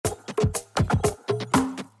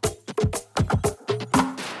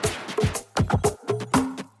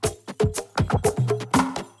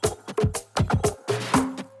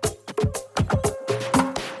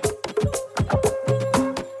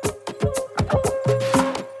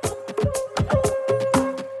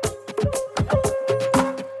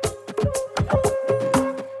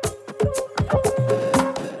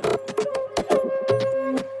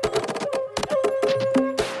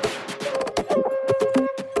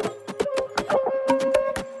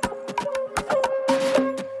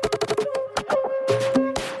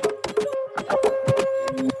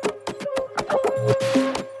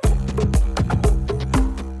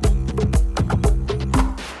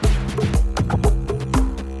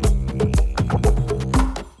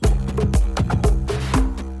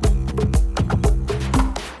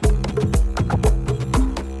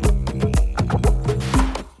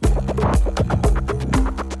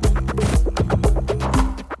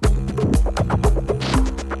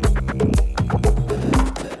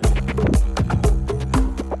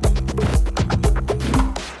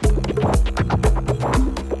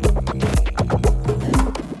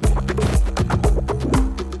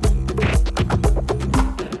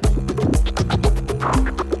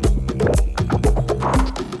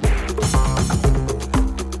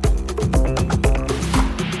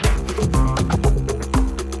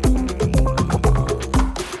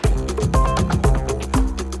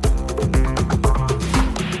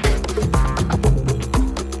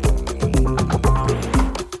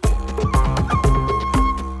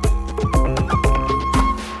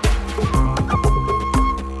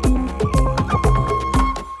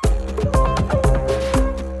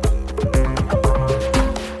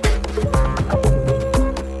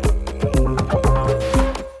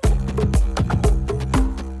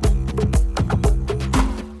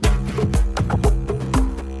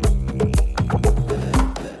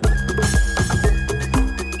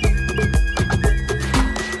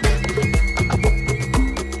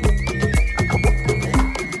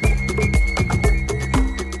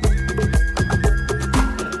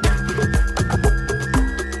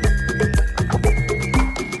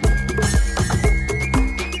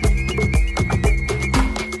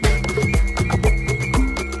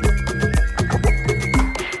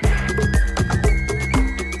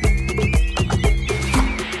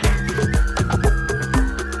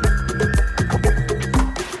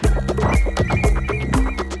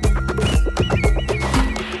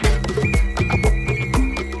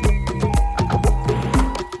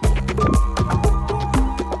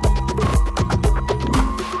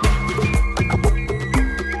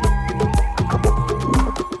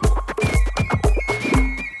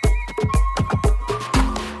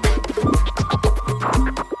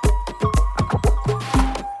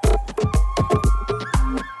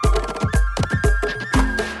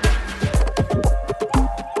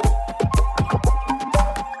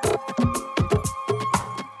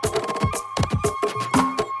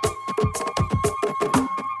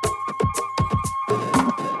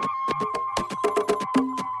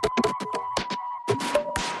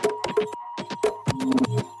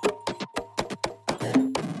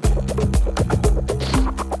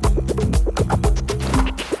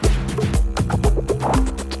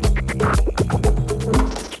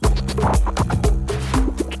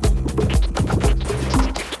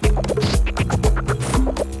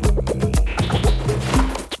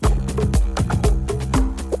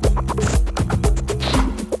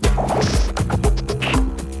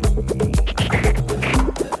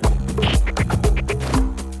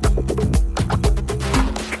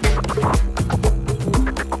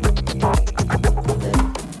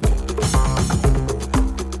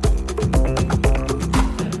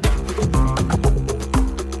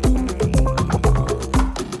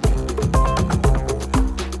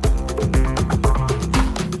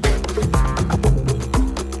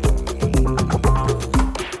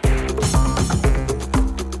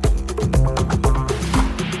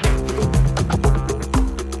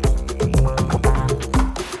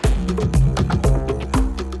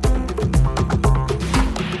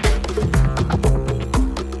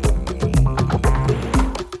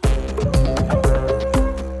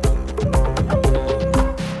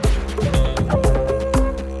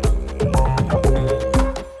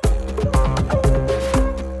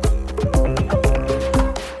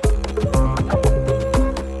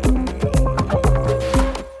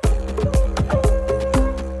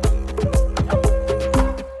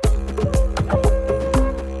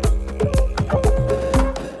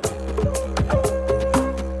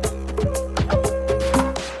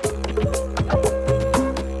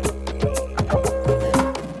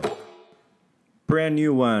brand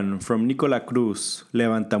new one from Nicola Cruz,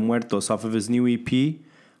 Levanta Muertos, off of his new EP,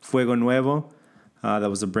 Fuego Nuevo. That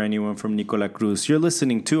was a brand new one from Nicola Cruz. You're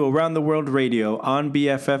listening to Around the World Radio on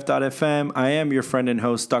BFF.FM. I am your friend and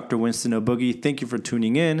host, Dr. Winston O'Boogie. Thank you for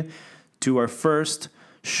tuning in to our first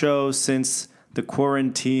show since the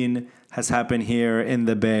quarantine has happened here in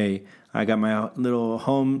the Bay. I got my little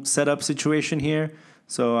home setup situation here,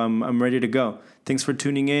 so I'm ready to go. Thanks for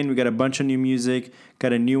tuning in. We got a bunch of new music.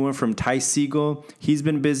 Got a new one from Ty Segall. He's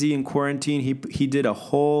been busy in quarantine. He did a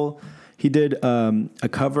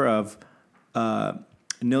cover of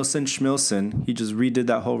Nilsson Schmilsson. He just redid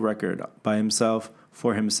that whole record by himself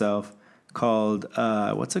for himself, called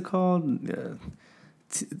what's it called?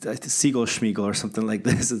 Segall Schmiegel or something like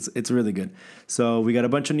this. It's really good. So we got a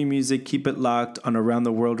bunch of new music. Keep it locked on Around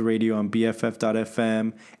the World Radio on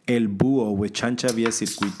BFF.FM. El Búho with Chancha Vía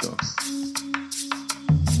Circuito.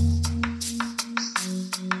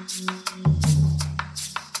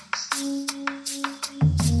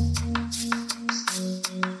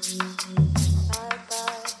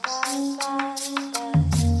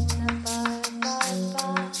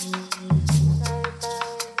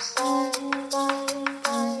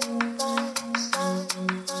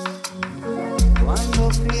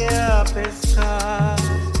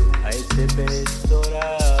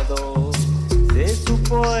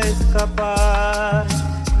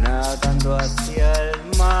 Nadando hacia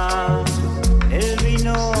el mar, él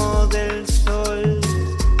vino del sol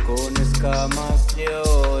con escamas de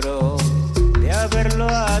oro. De haberlo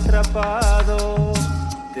atrapado,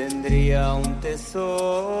 tendría un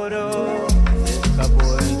tesoro. Se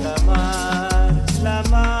escapó en la mar, la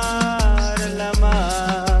mar, la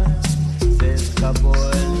mar. Se escapó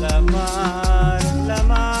en la mar, la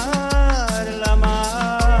mar, la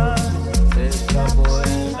mar. Se escapó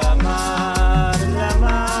en la mar, la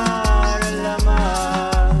mar, la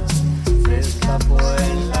mar. Se escapó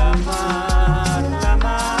en la mar, la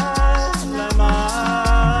mar, la mar.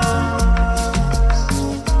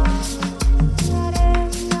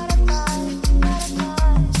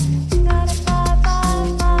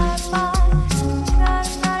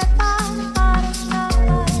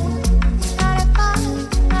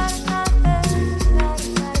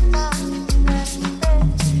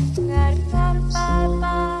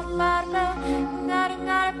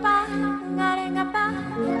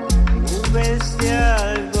 Nubes de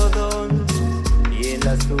algodón y el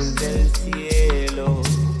azul del cielo,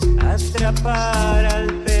 atrapar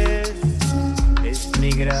al pez es mi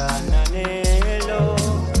gran anhelo.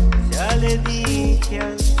 Ya le dije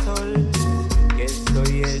al sol que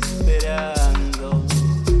estoy esperando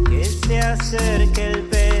que se acerque el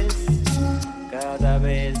pez cada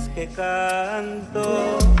vez que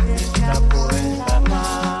canto. Se escapó en la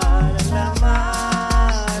mar, la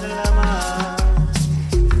mar, la mar.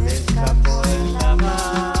 Se escapó en la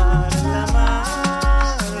mar, la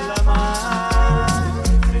mar, la mar.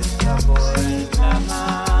 Se escapó en la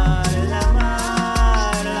mar, la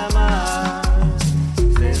mar, la mar.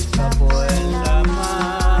 Se escapó en la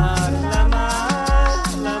mar, la mar,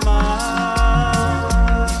 la mar.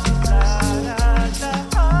 La, la, la,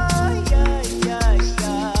 ay, ay, ay,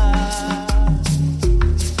 ay.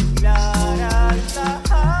 La, la,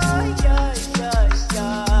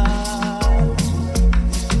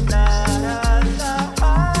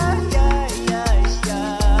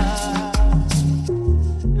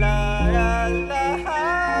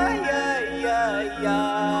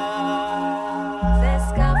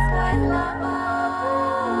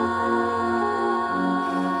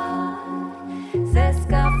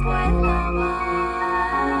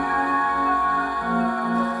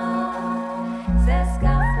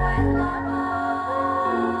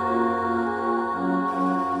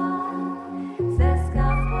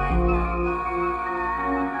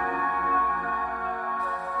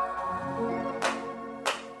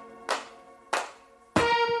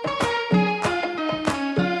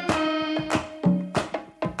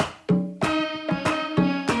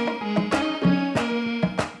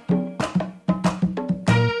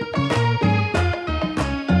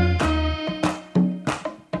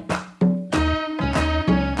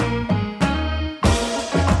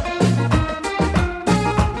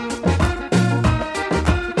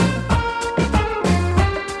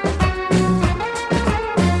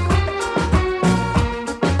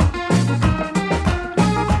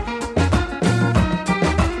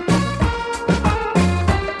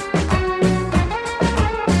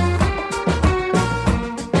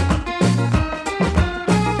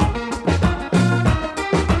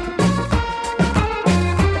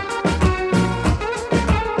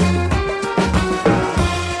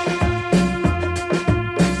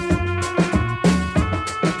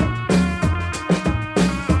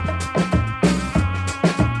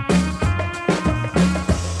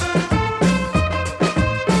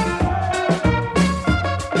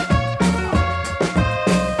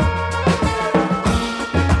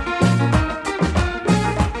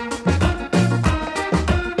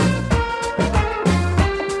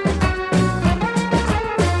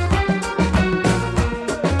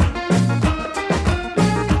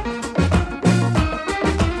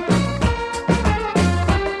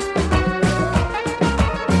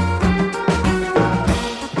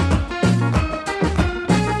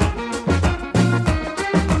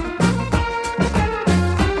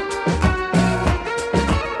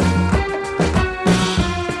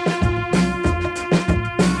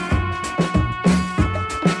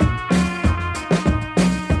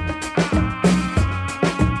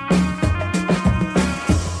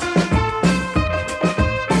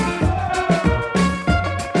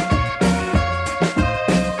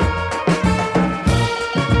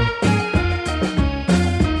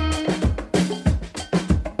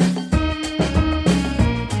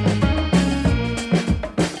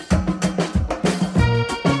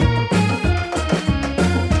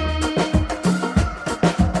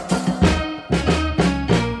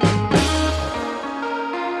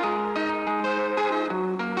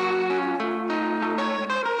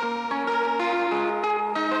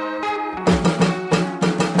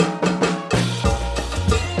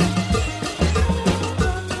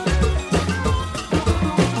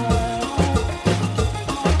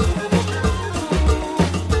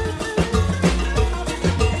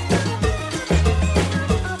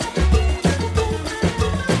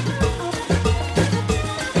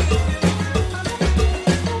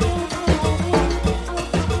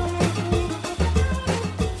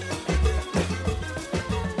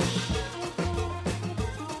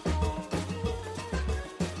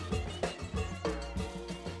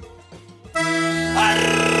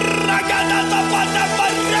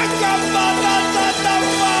 Ой,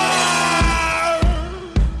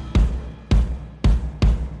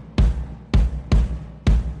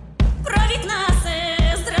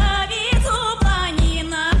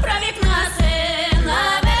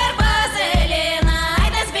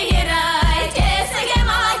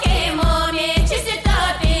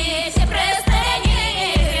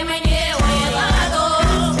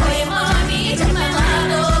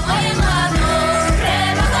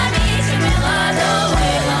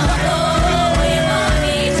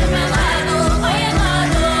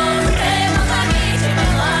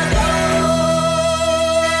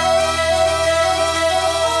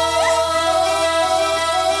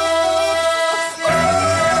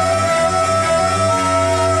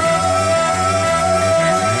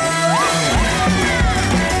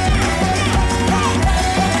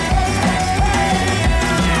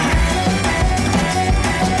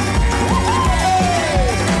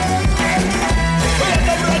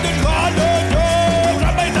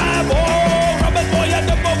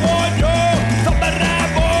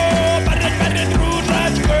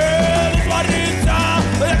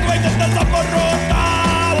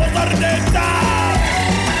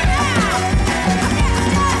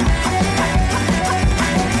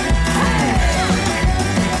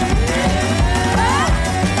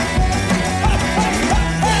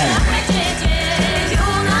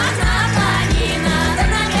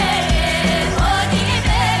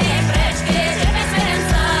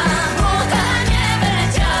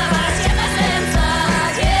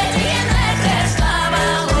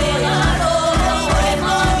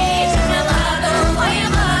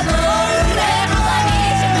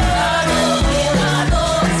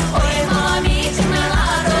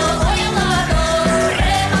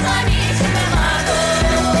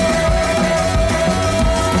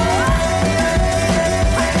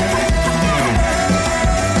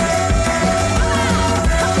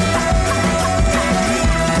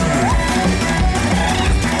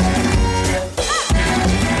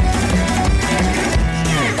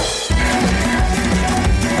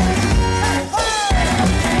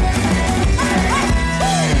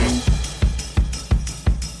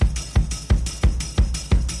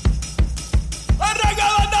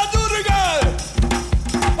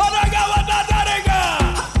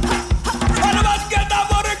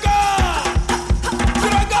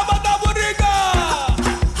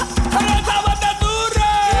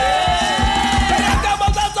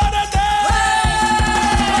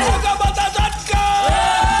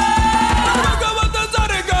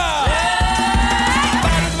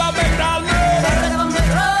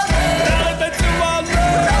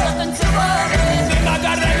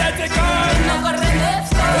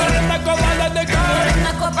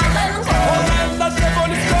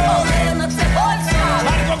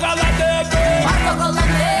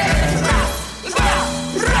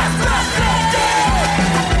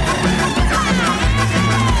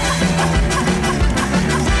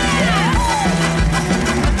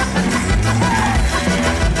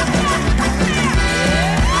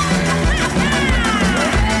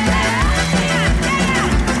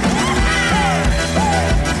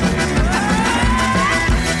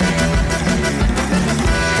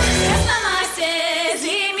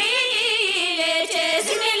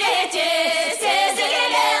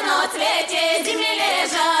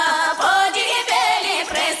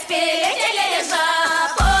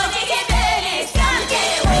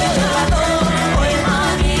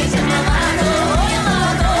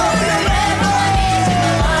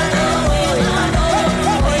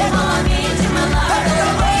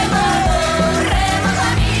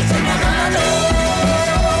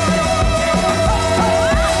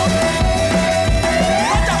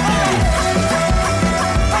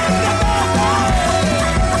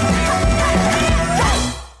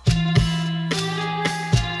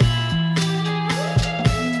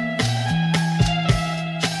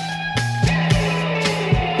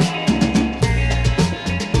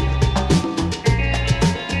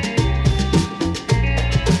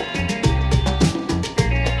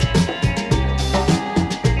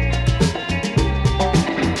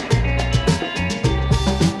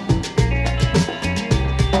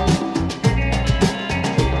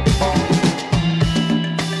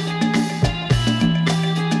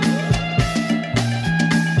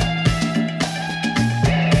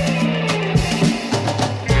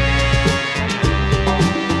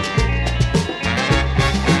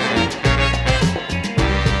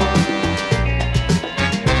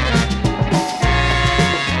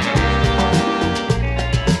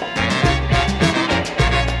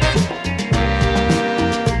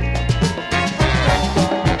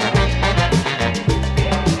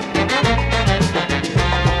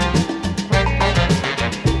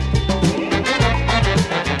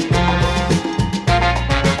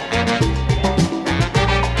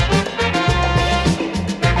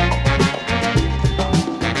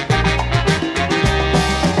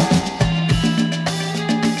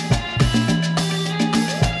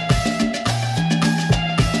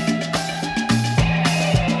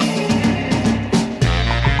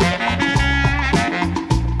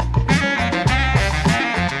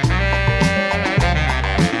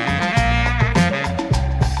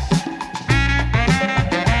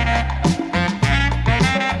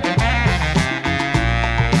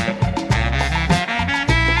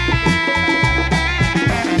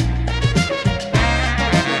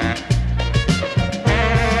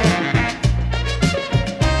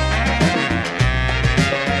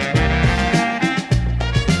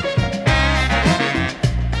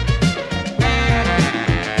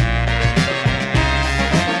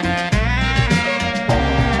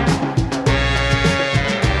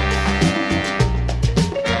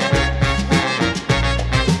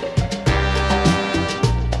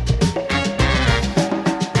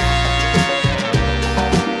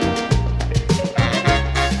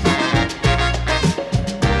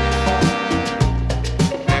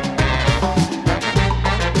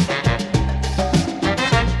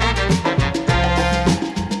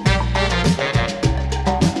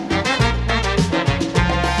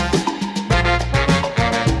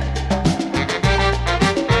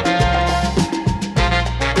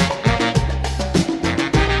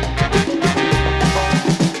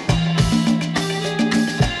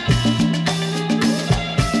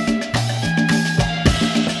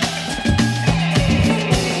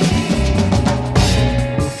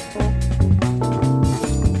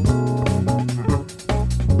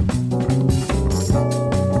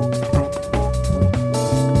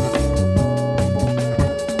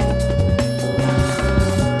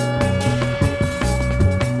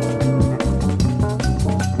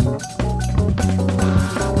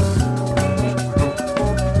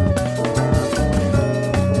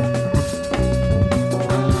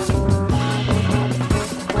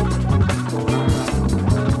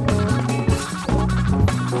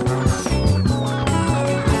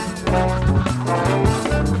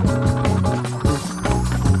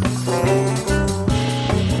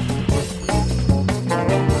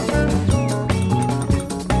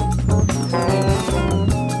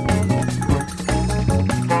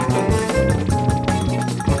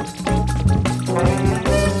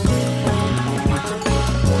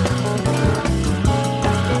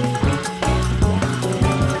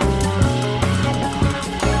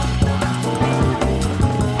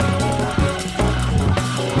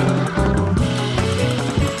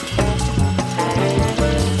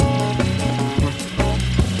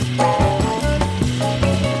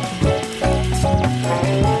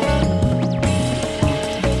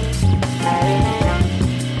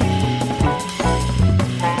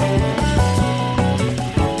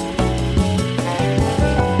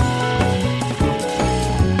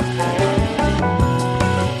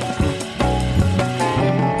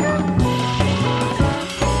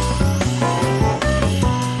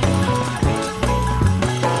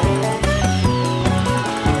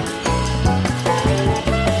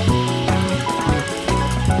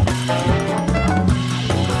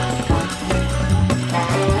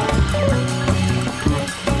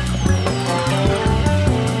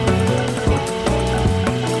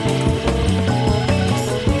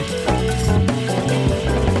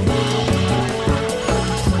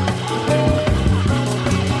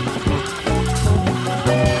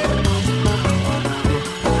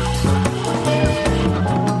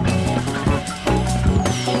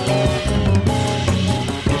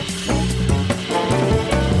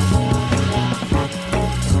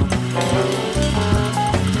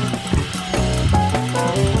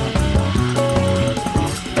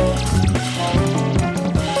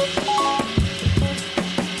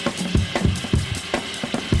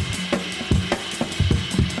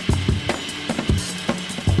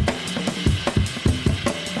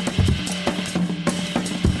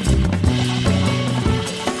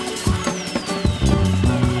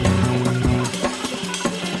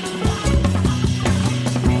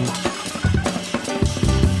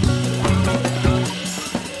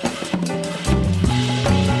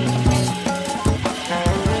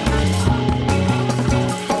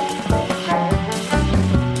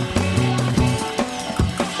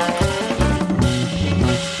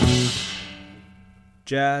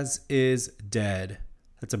 Jazz is Dead.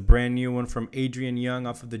 That's a brand new one from Adrian Younge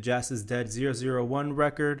off of the Jazz is Dead 001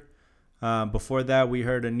 record. Before that, we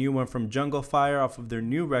heard a new one from Jungle Fire off of their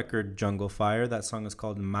new record, Jungle Fire. That song is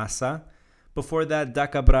called Masa. Before that,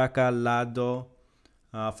 Daca Braca Lado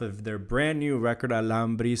off of their brand new record,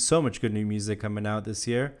 Alhambri. So much good new music coming out this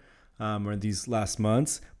year, or these last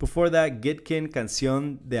months. Before that, Gitkin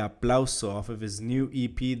Canción de Aplauso off of his new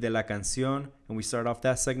EP, De La Canción. And we start off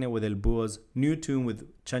that segment with El Búho's new tune with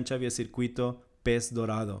Chancha Via Circuito, Pez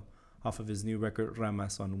Dorado, off of his new record,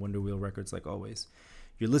 Ramas, on Wonder Wheel Records, like always.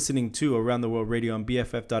 You're listening to Around the World Radio on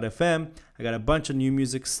BFF.FM. I got a bunch of new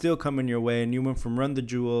music still coming your way. A new one from Run the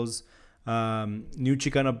Jewels, new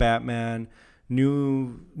Chicano Batman,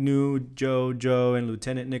 new JoJo and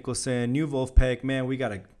Lieutenant Nicholson, new Wolfpack. Man, we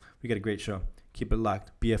got a great show. Keep it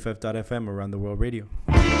locked. BFF.FM, Around the World Radio.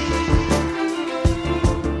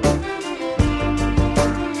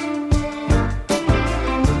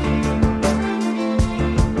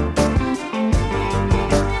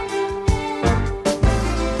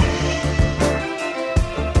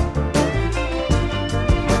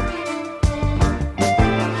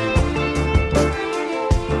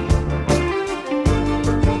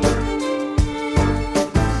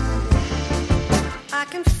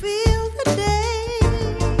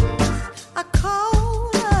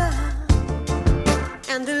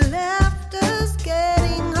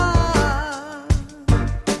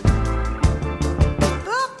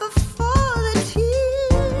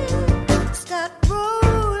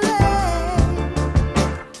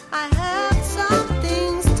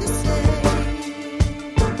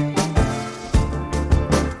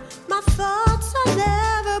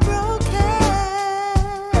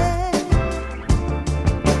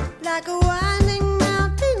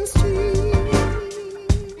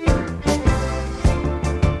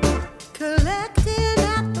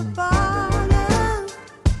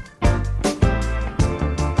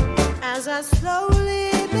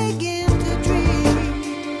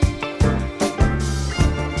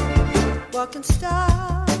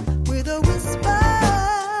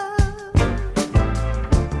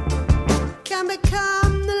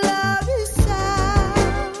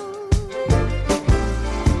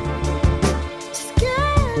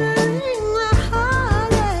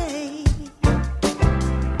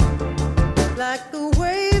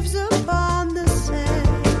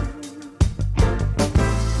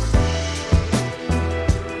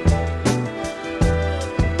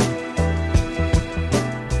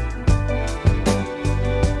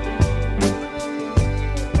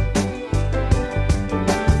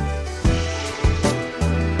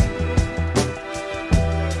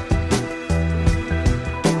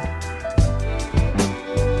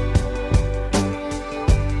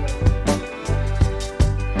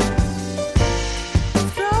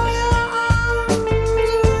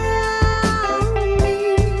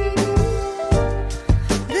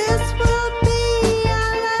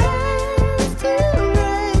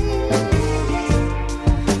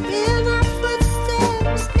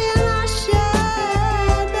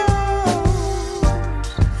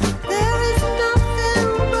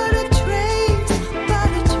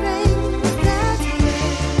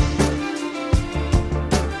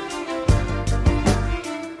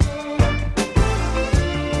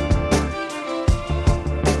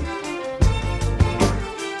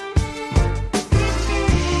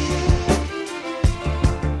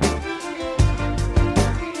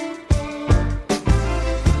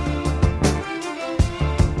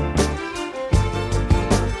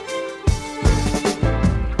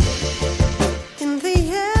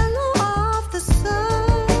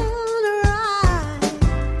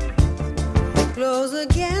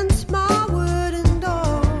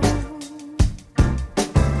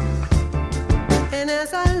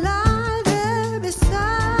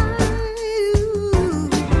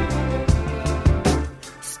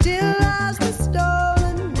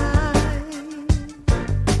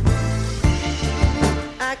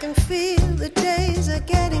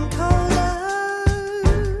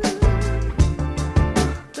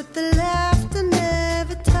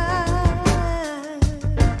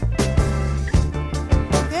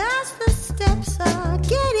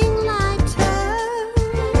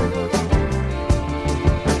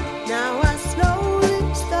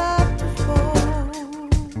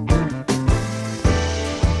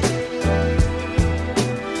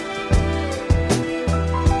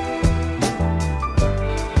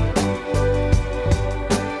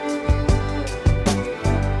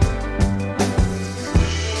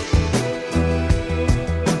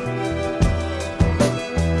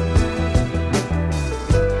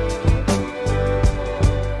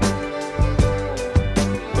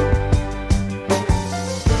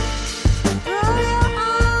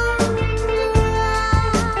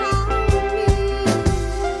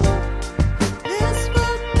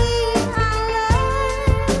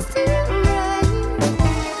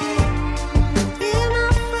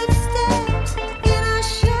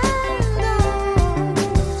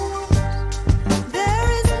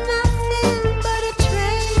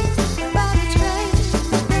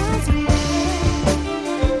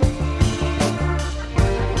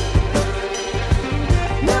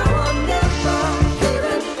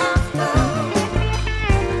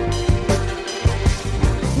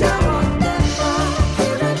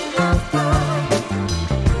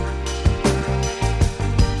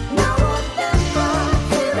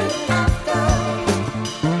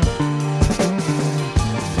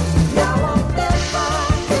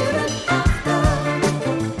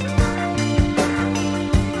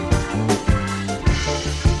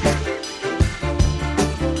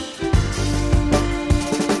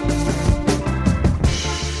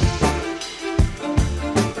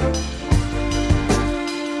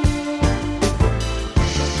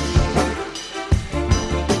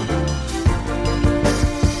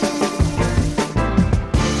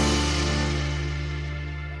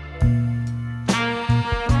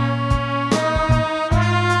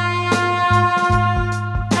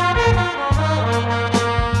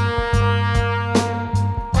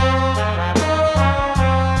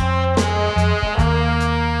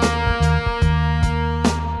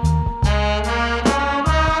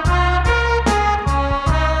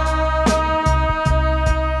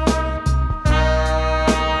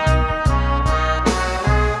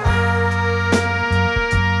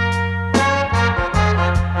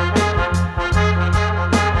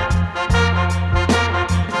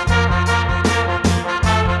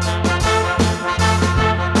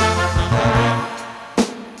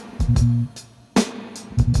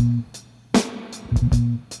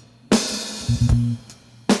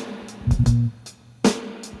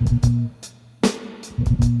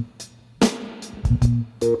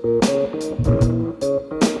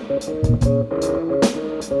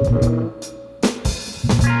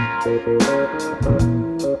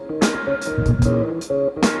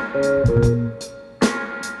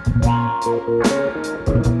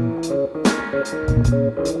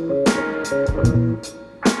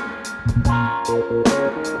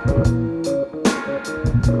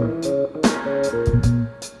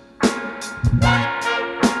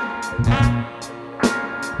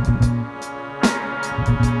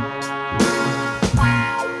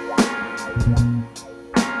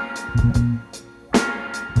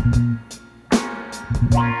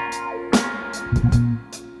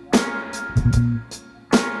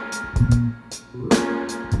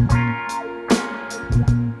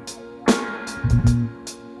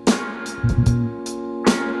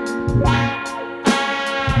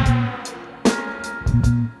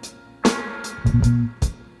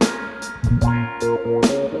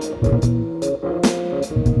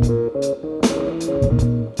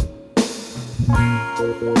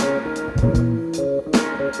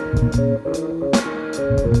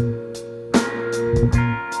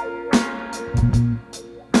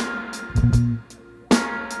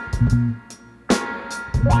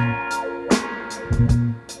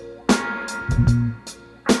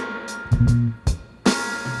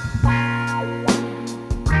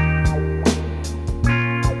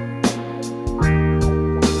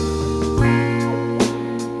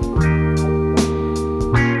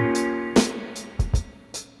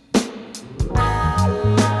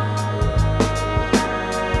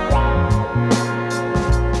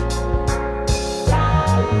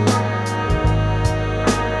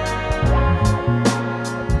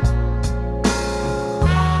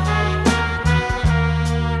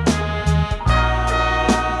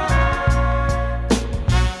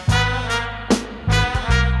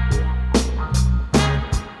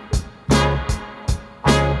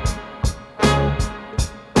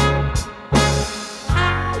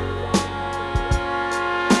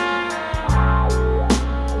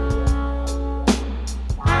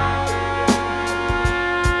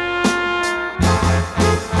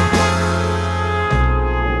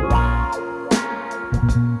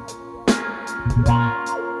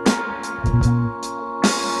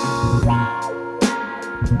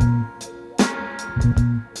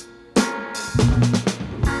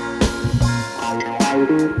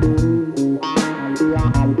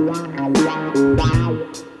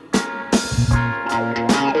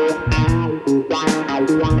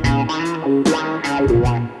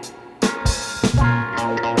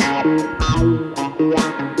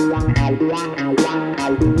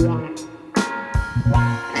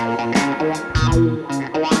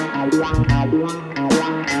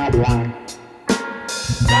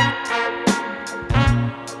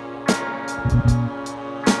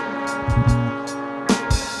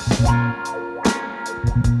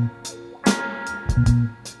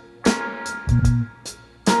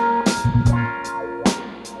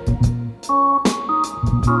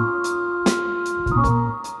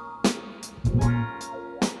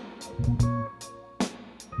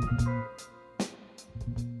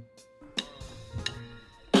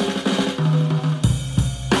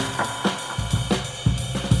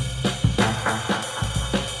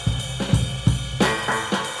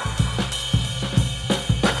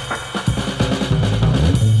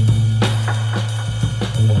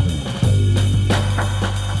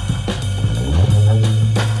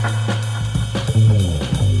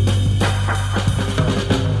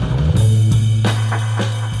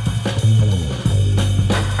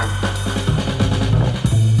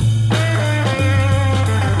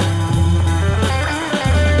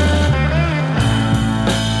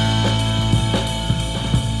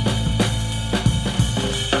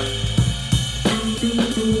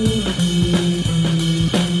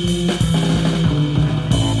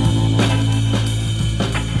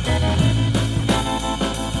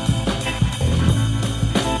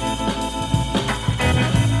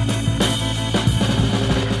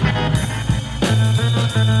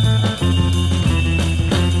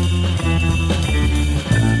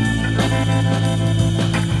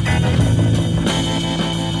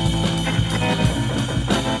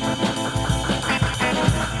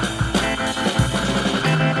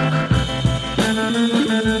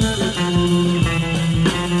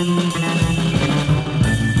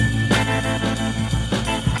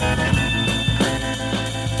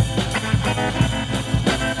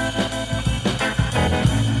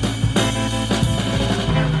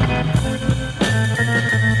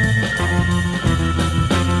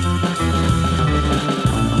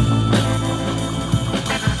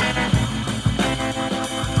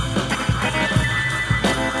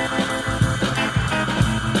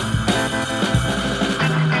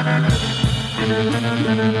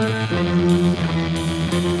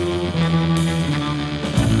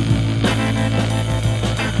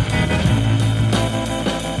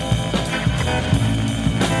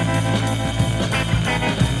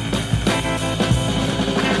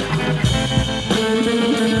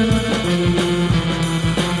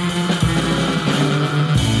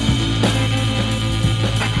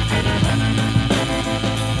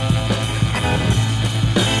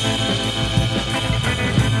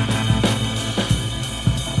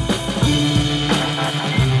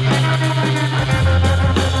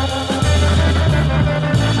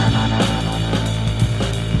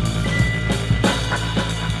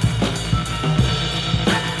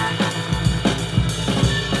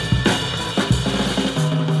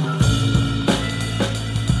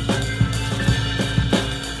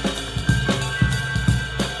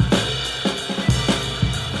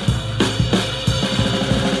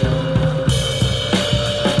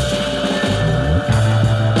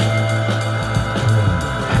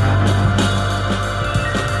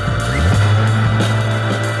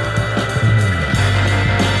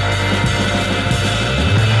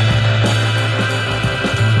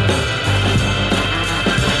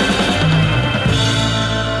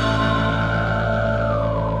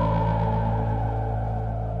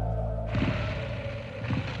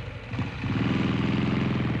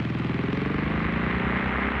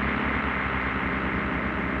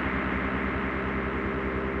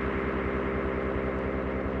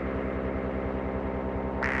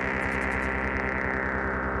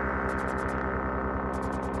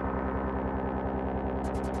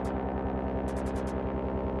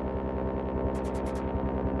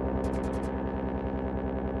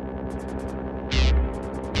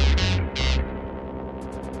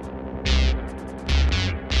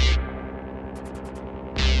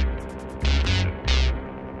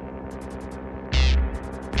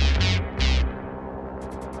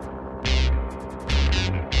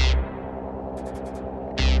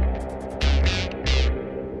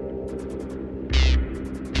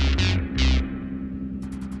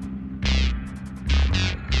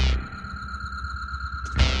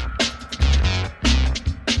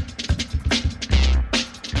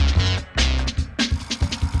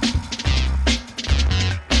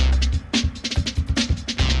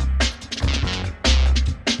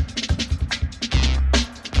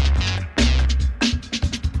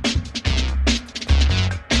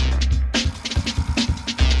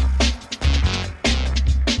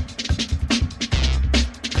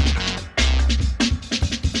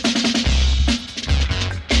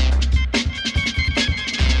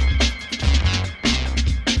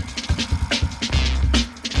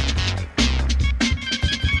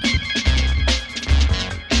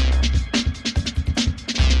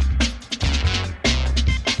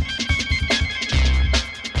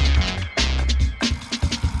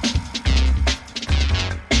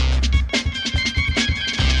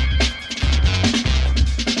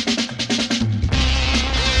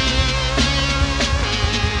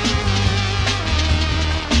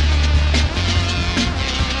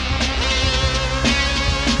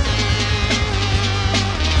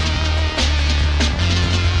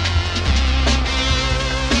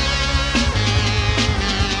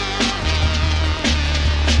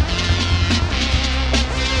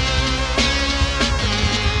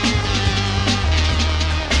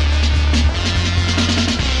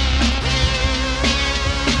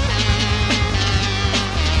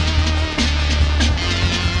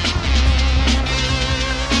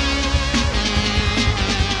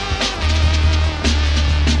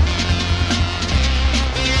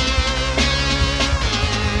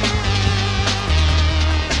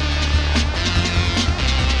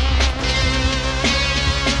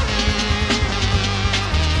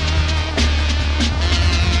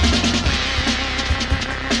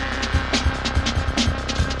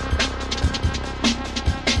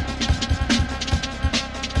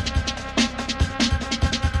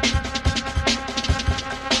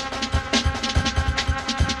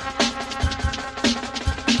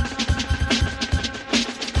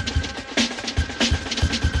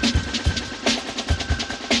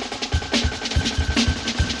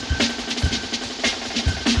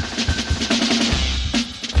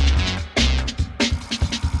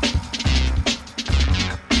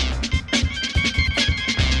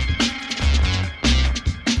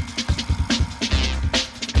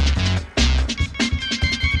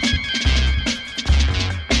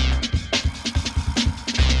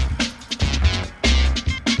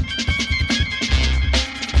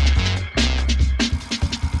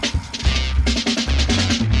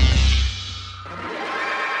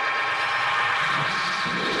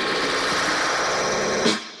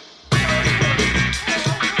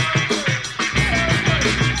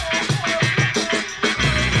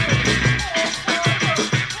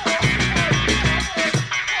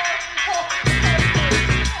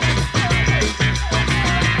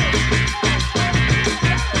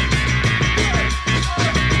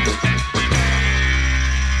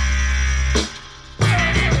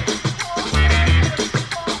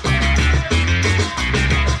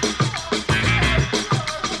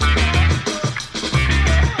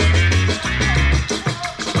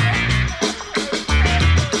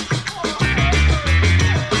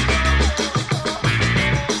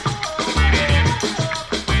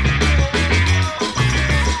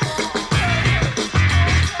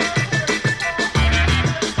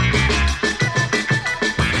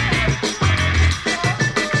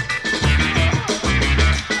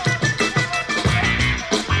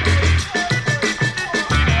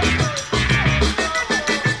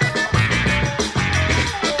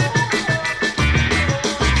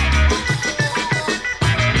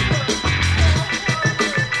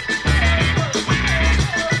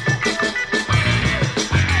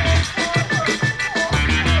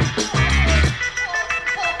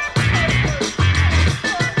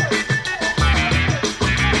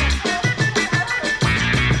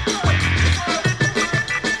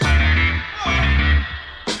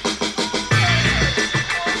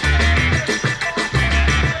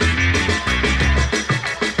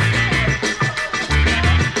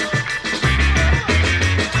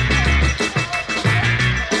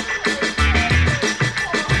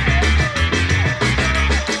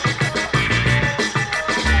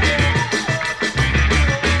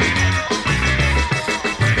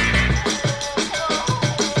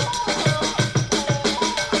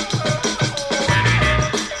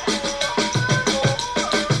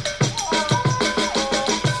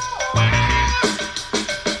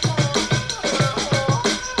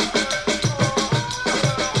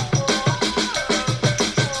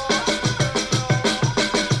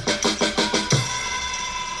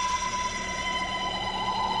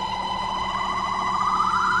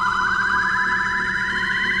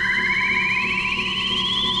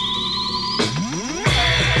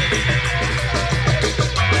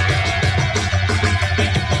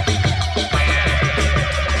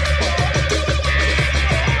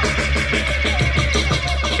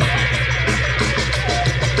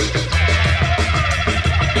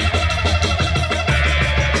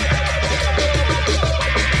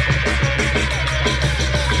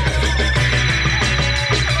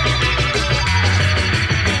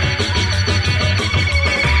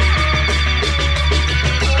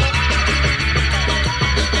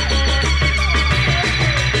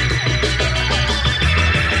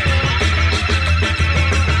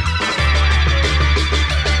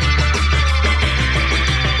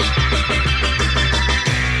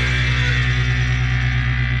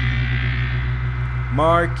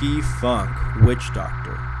 Marky Funk, Witch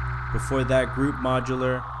Doctor. Before that, Group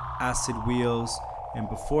Modular, Acid Wheels. And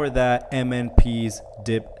before that, MNP's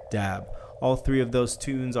Dip Dab. All three of those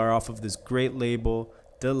tunes are off of this great label,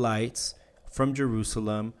 Delights, from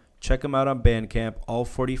Jerusalem. Check them out on Bandcamp, all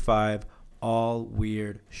 45, all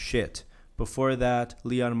weird shit. Before that,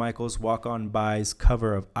 Leon Michaels' Walk On By's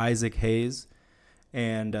cover of Isaac Hayes.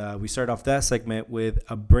 And we start off that segment with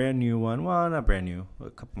a brand new one. Well, not brand new,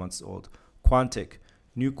 a couple months old. Quantic.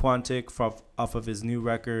 New Quantic off of his new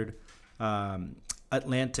record,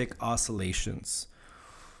 Atlantic Oscillations.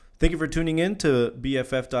 Thank you for tuning in to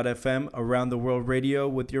BFF.FM Around the World Radio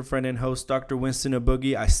with your friend and host, Dr. Winston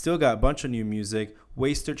Aboogie. I still got a bunch of new music.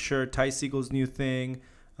 Wasted Shirt, Ty Seagull's new thing.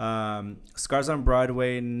 Scars on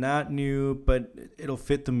Broadway, not new, but it'll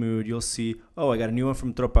fit the mood. You'll see. Oh, I got a new one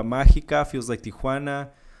from Tropa Mágica, Feels Like Tijuana.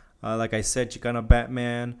 Like I said, Chicano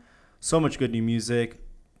Batman. So much good new music.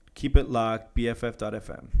 Keep it locked.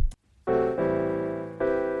 BFF.FM.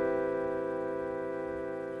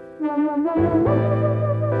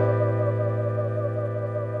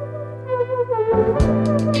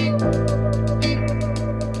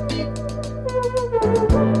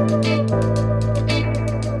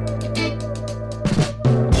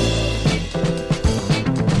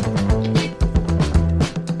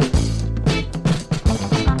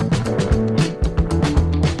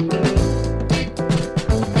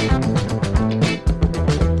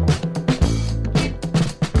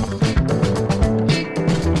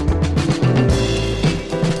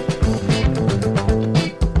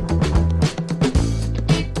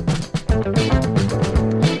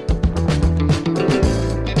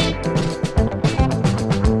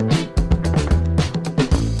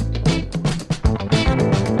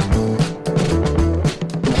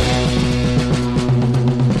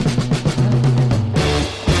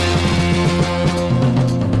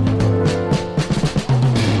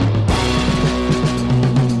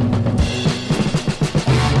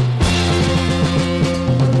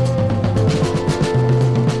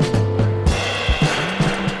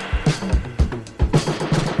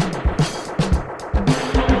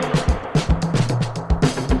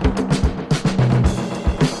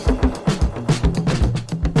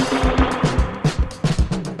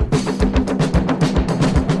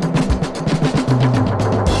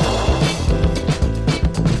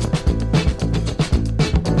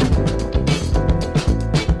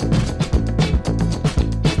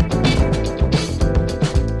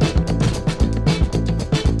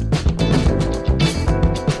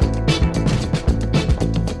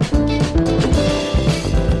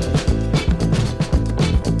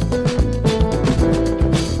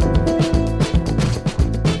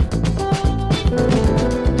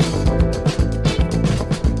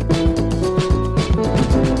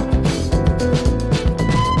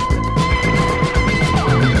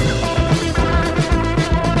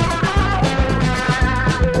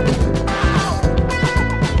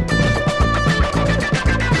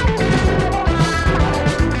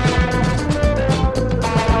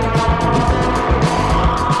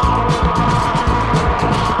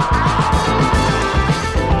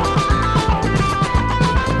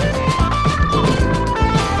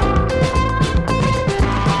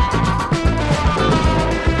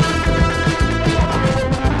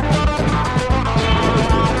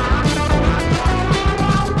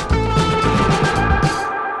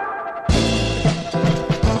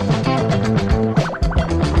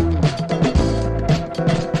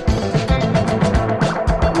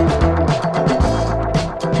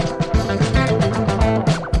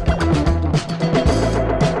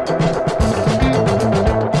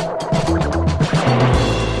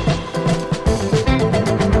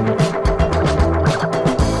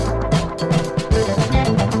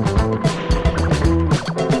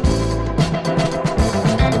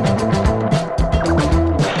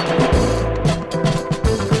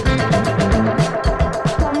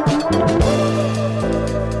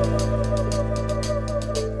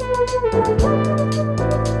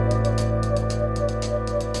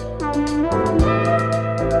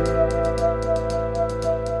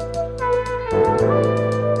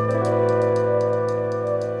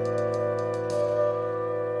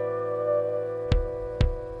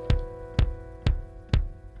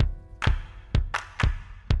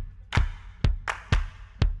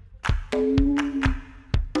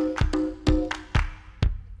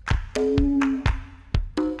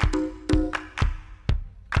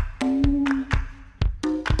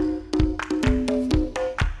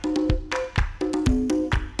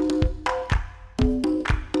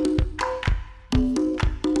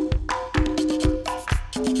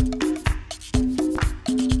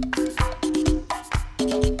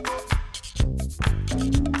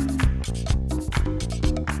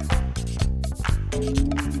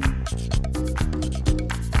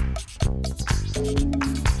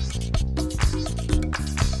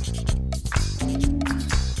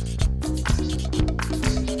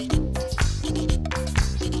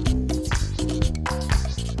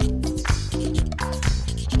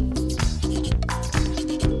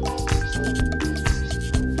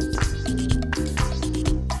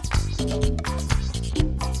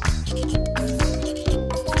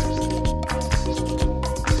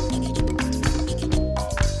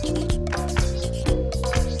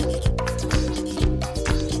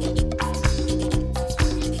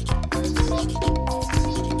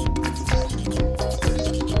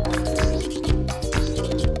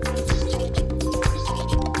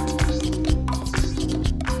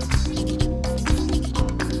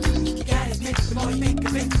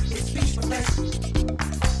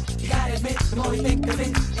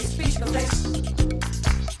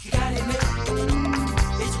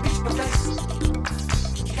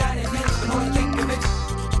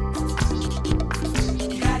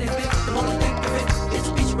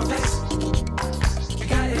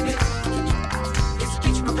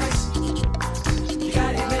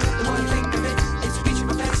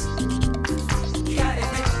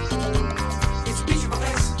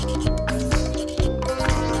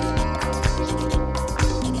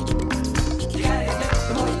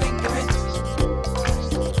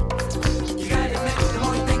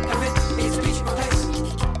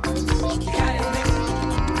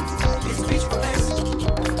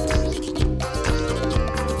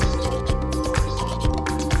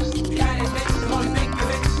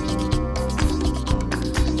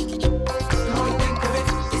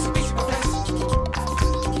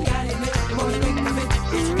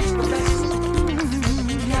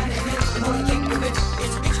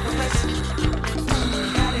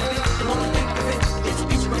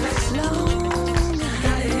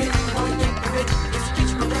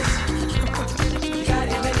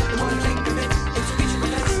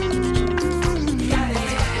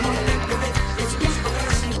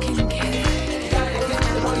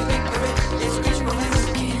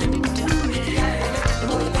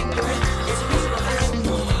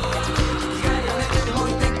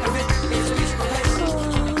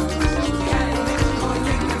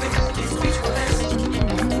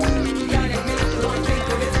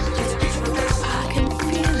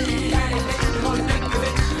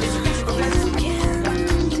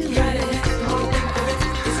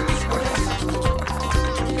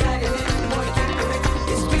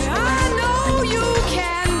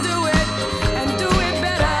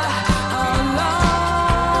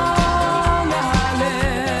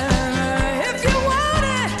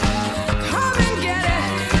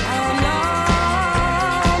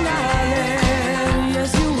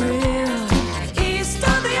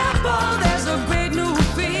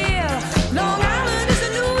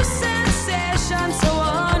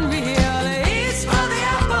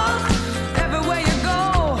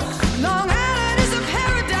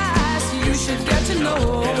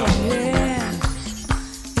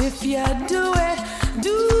 if you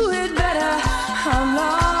do it better on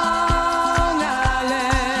Long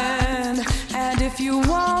Island. And if you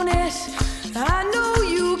want it, I know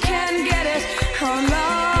you can get it on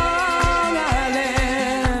Long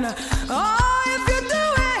Island. Oh, if you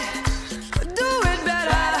do it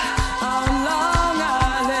better on Long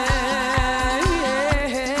Island.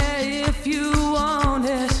 Yeah, if you want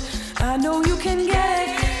it, I know you can get it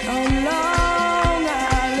on Long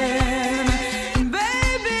Island.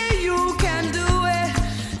 Baby, you can do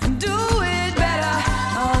it better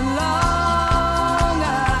on Long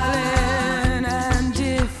Island. And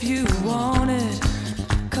if you want it,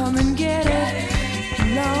 come and get it,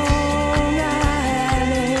 Long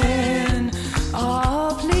Island.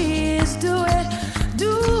 Oh, please do it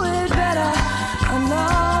better on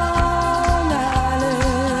Long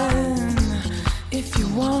Island. If you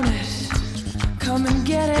want it, come and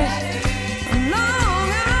get it,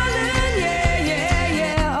 Long Island. Yeah, yeah,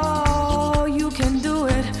 yeah. Oh, you can do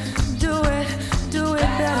it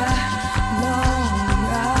better,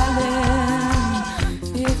 Long Island.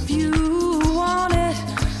 If you want it,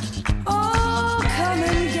 oh, come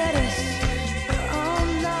and get it on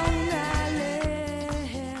Long Island.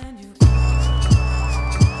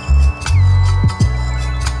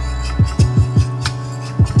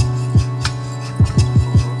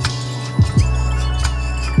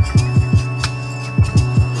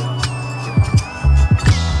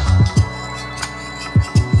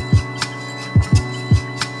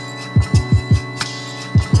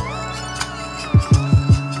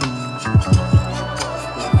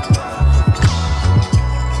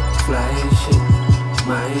 Fly shit,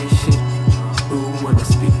 my shit. Who wanna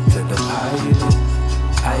speak to the pilot?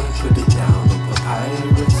 I put it down on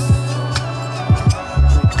papyrus.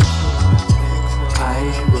 I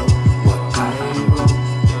wrote what I wrote.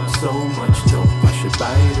 So much dope, I should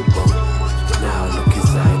buy the boat. Now look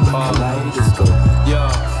inside my kaleidoscope. Yo,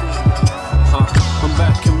 I'm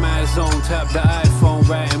back in my zone, tap the iPhone,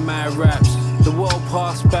 writing my raps. The world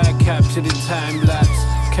passed by, captured in time lapse.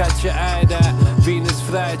 Catch your eye that Venus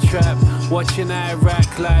flytrap. Watching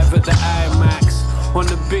Iraq live at the IMAX. On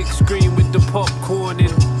the big screen with the popcorn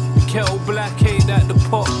in. The kettle black ain't at the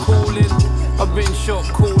pot cooling. I've been shot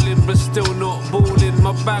cooling, but still not balling.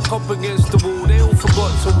 My back up against the wall, they all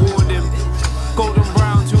forgot to warn him. Golden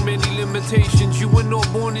brown, too many limitations. You were not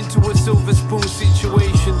born into a silver spoon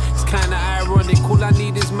situation. It's kinda ironic, all I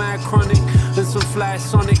need is my chronic and some fly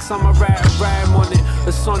sonics. I'ma write a rhyme on it.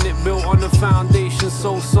 A sonnet built on a foundation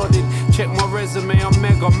so solid. Check my resume, I'm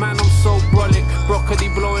mega, man, I'm so brolic. Broccoli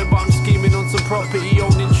blowing, but I'm scheming on some property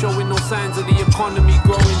owning. Showing no signs of the economy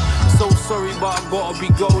growing. So sorry, but I gotta be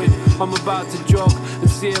going. I'm about to jog and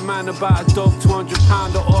see a man about a dog. 200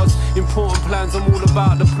 pound of odds. Important plans, I'm all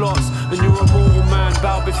about the plots. And you're a mortal man,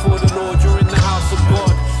 bow before the Lord. You're in the house of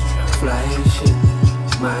God. Fly shit,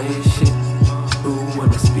 my shit. Who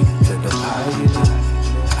wanna speak to the pilot?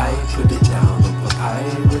 I put it down on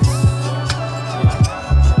papyrus.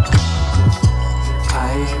 I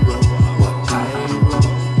wrote what I wrote.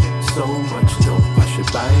 So much dope, I should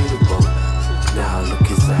buy the boat. Now look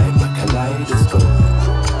inside my kaleidoscope.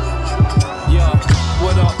 Yeah,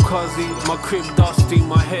 what up, cuzzy? My crib dusty,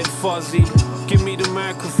 my head fuzzy. Give me the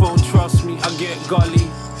microphone, trust me, I get gully.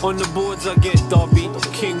 On the boards, I get Dobby,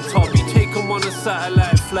 King Tubby. Take 'em on a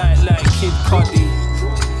satellite flight like Kid Cudi.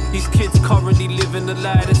 These kids currently living a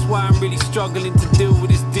lie, that's why I'm really struggling to deal with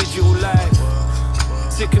this digital life.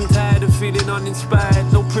 Sick and tired of feeling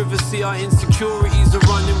uninspired. No privacy, our insecurities are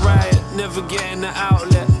running riot. Never getting the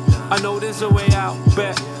outlet. I know there's a way out,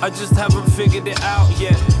 bet I just haven't figured it out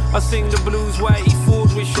yet. I sing the blues whitey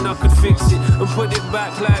Ford, wishing I could fix it and put it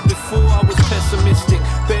back like before I was pessimistic.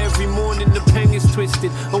 But every morning the pen is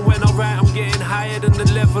twisted, and when I write I'm getting higher than the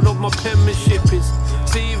level of my penmanship is.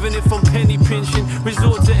 So even if I'm penny pinching,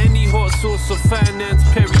 resort to any hot source of finance,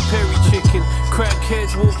 peri-peri chicken.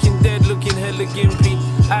 Crackheads walking dead looking hella gimpy.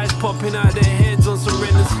 Eyes popping out their heads on some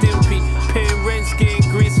Ren and Stimpy. Paying rents, getting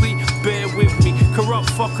grisly, bear with me. Corrupt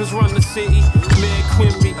fuckers run the city, Mayor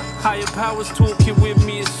Quimby. Higher powers talking with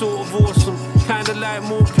me is sort of awesome. Kinda like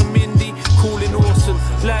Morgan Mindy, calling awesome.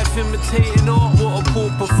 Life imitating art, what a poor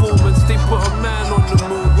performance. They put a man on the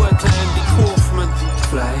moon, word to Andy Kaufman.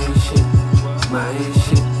 Fly shit, my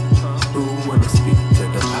shit. Who wanna speak to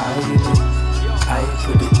the pilot? I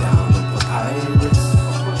put it down on papyrus.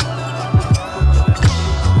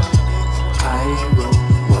 I wrote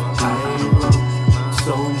what I wrote.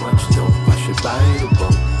 So much dope, I should buy the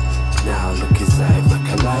boat. Now look inside my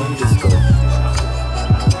kaleidoscope.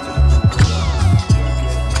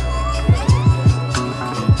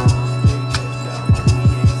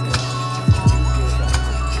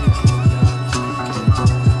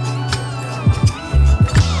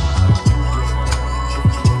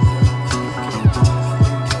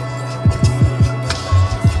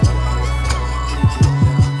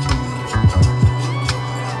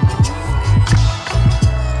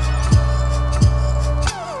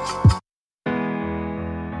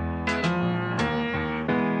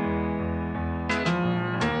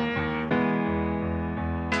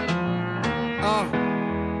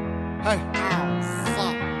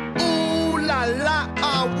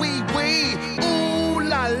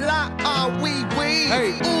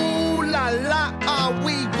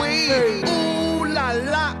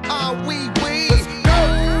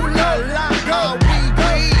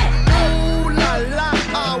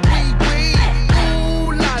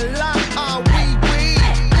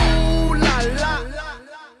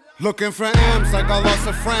 Looking for M's like I lost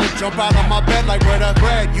a friend. Jump out of my bed like where the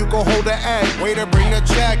bread. You go hold the egg, waiter bring the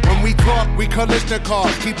check. When we talk, we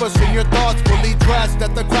Kalishnikov. Keep us in your thoughts, fully dressed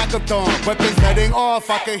at the crack of dawn. Weapons letting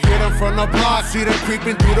off, I can hear them from the block. See them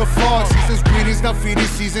creeping through the fog. Season's greetings, now feeding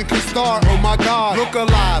season can start. Oh my God, look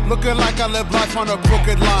alive, looking like I live life on a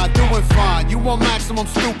crooked line. Doing fine, you want maximum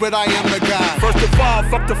stupid, I am the guy. First of all,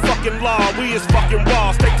 fuck the fucking law. We is fucking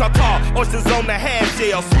raw. Steak tartare, oysters on the half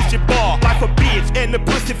shell, sushi bar. Like a bitch and the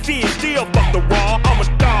pussy fish. Still fuck the raw. I'm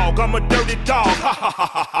a dog, I'm a dirty dog. Ha ha ha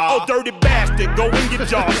ha ha. Oh, dirty bastard, go in your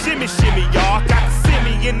jaw. Shimmy, shimmy, y'all. Got the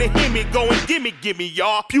semi in the hemi. Go and gimme, gimme,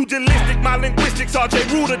 y'all. Pugilistic, my linguistics,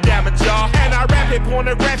 RJ Ruder damage, y'all. And I rap it,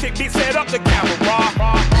 pornographic, bitch, set up the camera.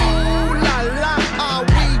 Ooh la la, ah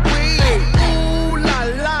wee wee. Ooh la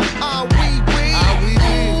la, ah wee wee. Ah wee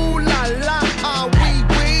wee. Ooh la la, ah wee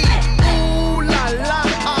wee. Ooh la la,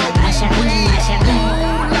 ah wee wee.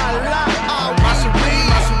 Ooh la la, ah wee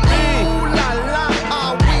wee. Ooh la la,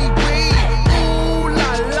 ah wee wee. Ooh la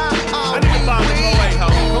la, ah wee wee.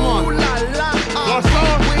 Come on. Ooh la la, ah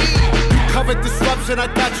wee wee. You covered disruption, I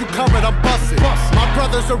got you covered, I'm busted. My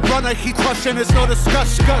brother's a runner, he crushing, there's no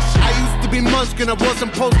discussion. I used to be Munchkin, I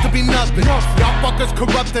wasn't supposed to be nothing. Y'all fuckers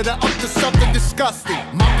corrupted and up to something disgusting.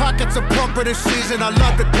 My pockets are plumper this season, I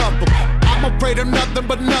love to cup 'em. I'm afraid of nothing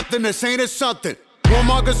but nothingness, ain't it something?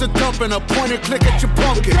 Warmongers are dumping, a point and click at your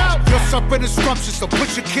pumpkin. You're suffering scrumptious, so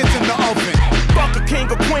put your kids in the oven. Fuck a king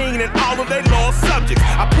or queen and all of their lost subjects.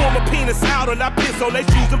 I pull my penis out and I piss on their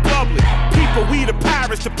shoes in public. People, we the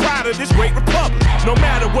pirates, the pride of this great republic. No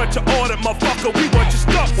matter what you order, motherfucker, we what you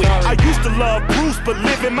stuck with. I used to love Bruce, but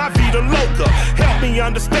living my vida loca. Help me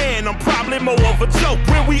understand, I'm probably more of a joke.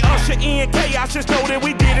 When we usher in chaos, just know that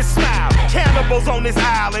we did it smile. Cannibals on this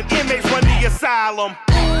island, inmates run the asylum.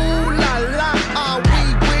 Ooh la la, ah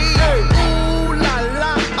wee wee. Ooh la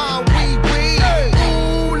la, ah wee wee.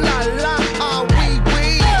 Ooh la la, ah wee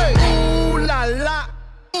wee. Ooh la la.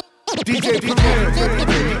 DJ. Ooh la la. Ooh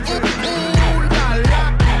la la.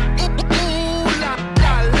 Ooh la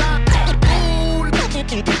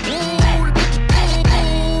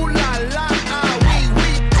la, ah wee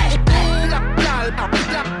wee. Ooh la la la la.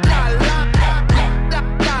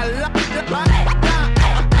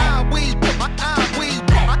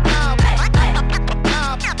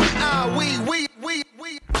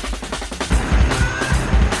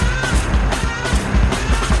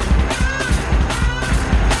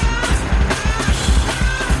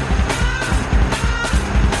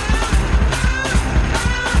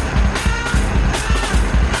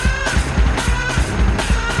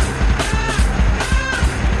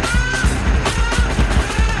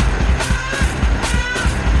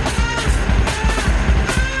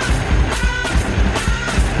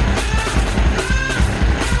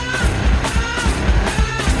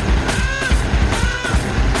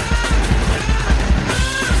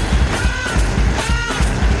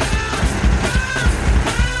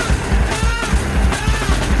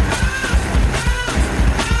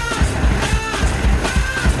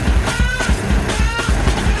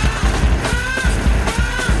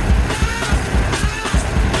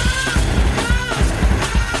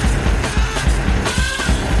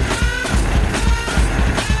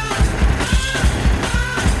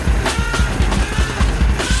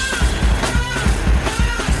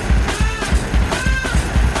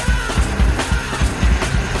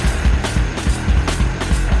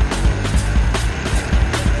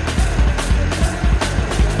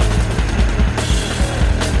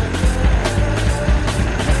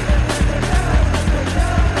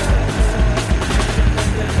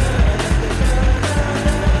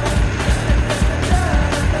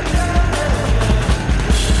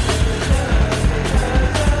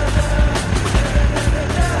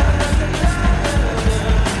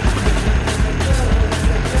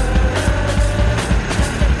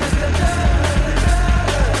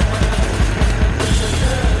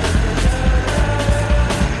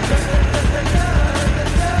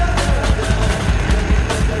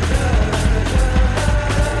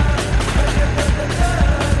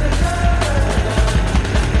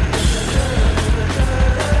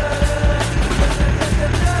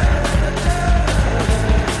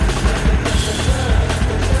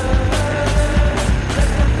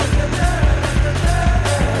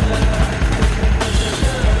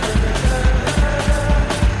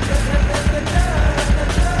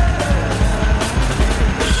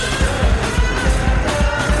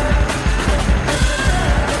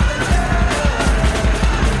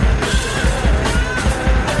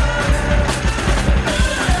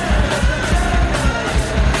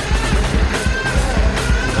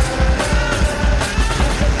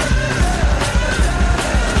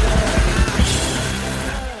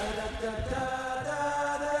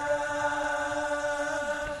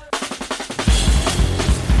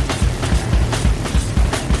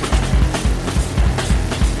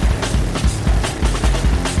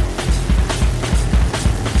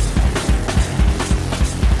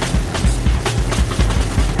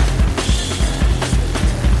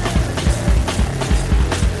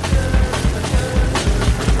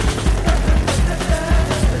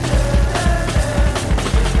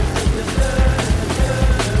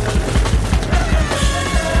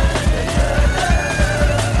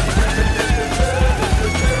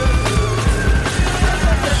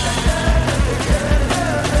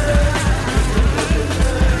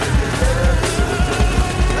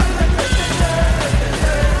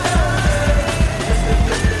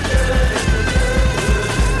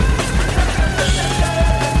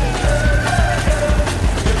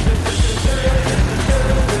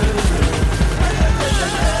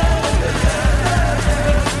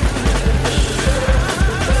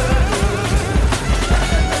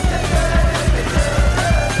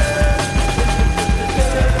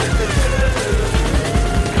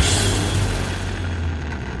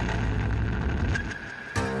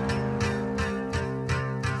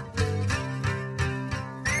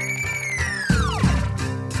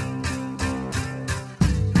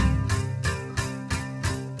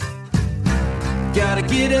 Gotta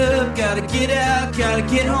get up, gotta get out, gotta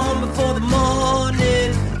get home before the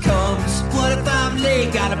morning comes. What if I'm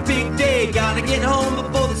late? Got a big day, gotta get home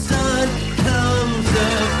before the sun comes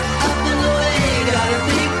up. Up and away, got a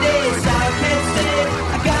big day, so I can't stay.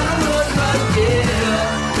 I gotta run,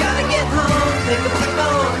 yeah. Gotta get home, pick up the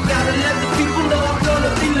phone. Gotta let the people know I'm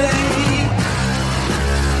gonna be late.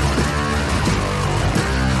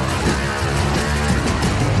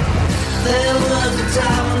 There was a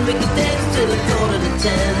time when we could dance till the 9:45.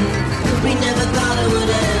 We never thought it would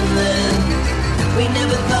end then. We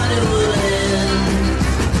never thought it would end.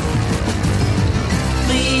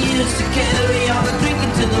 We used to carry all the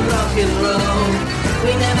drinking to the rock and roll.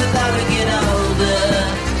 We never thought we'd get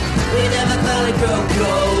older. We never thought it'd grow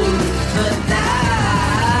cold. But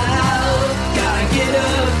now, gotta get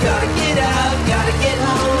up, gotta get out, gotta get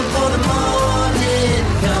home before the morning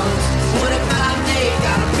comes. What if I'm late?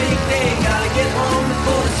 Got a big day, gotta get home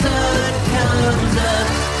before the sun comes up.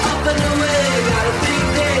 Up and away, got a big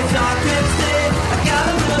day, so I can't stay. I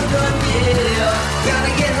gotta run, yeah.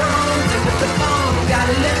 Gotta get home, pick up the phone.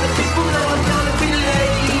 Gotta let the people know I'm gonna be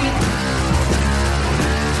late.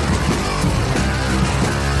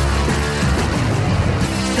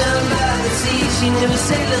 Down by the sea, she knew a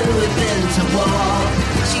sailor who had been to war.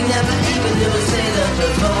 She never even knew a sailor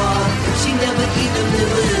before. She never even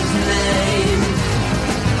knew his name.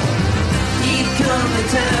 He'd come to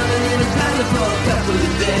town and he was planning for a couple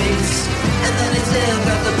of days. And then his sail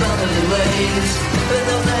got the bubbly waves. But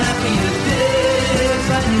those are happier days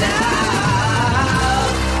right now.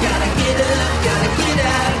 Gotta get up, gotta get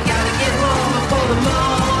out, gotta get home before the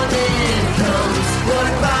morning comes. What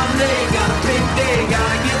if I'm late? Got a big day,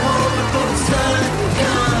 gotta get home before the sun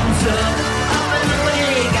comes up. Up and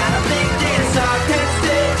away, got a big day, so I can't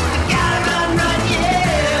stay. I gotta run,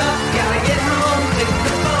 yeah. Gotta get home, pick up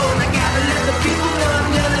the phone. I gotta let the people know I'm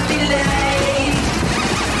gonna be late.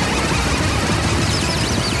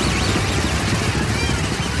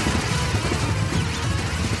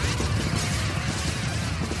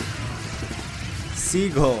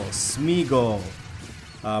 Seagull, Smeagol.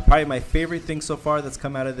 Probably my favorite thing so far that's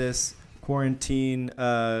come out of this quarantine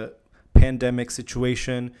pandemic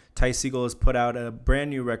situation. Ty Segall has put out a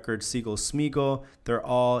brand new record, Seagull Smeagol. They're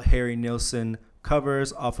all Harry Nilsson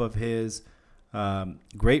covers off of his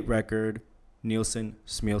great record, Nilsson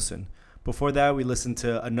Smeelson. Before that, we listened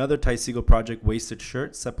to another Ty Segall project, Wasted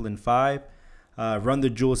Shirt, Zeppelin 5. Run the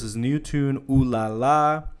Jewels' new tune, Ooh La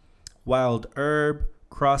La. Wild Herb,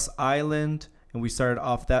 Cross Island. And we started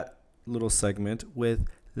off that little segment with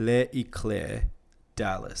Le Eclair,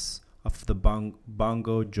 Dallas, off the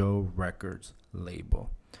Bongo Joe Records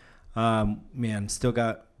label. Man, still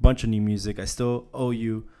got a bunch of new music. I still owe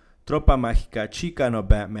you Tropa Mágica, Chicano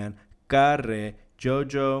Batman, Carre,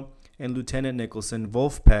 Jojo, and Lieutenant Nicholson,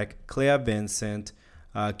 Wolfpack, Clea Vincent.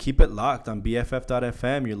 Keep it locked on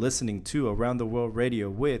BFF.FM. You're listening to Around the World Radio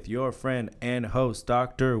with your friend and host,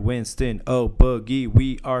 Dr. Winston O. Boogie.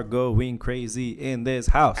 We are going crazy in this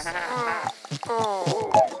house. Yeah,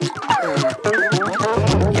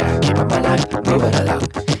 keep up my line, move it along.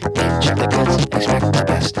 Inject the goods, expect the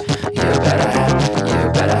best. You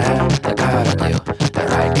better have the card on you. The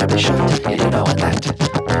ride can be short, you don't know that.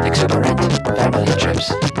 Exuberant, family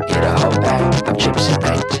trips. Eat a whole bag of chips and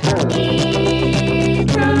bait.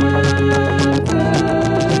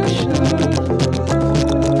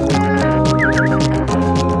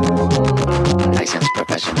 Licensed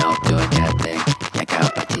professional, doing their thing. Yank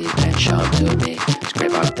out the teeth and show them to me.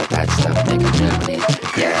 Scrape off the bad stuff, make it real clean.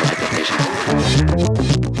 Yeah, like a patient.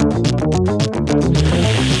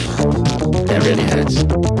 That really hurts.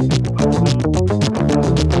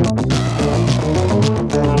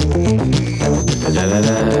 La la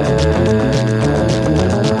la.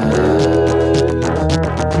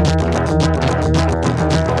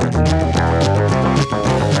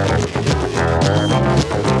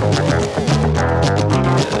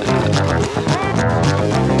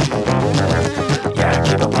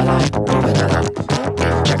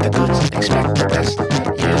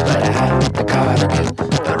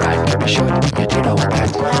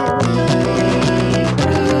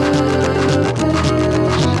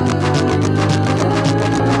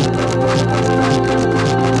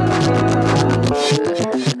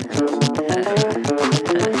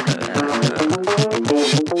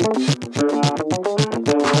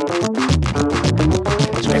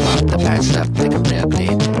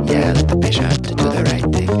 Yeah, let the patient to do the right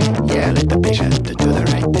thing. Yeah, let the patient to do the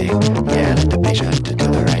right thing. Yeah, let the patient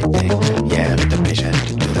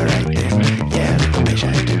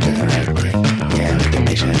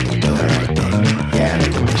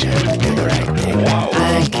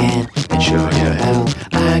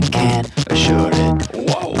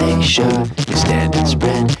be sure you stand and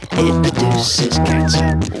spread. It reduces cancer.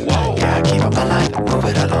 Whoa. Yeah, keep up my line, move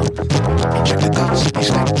it along. Inject the goods,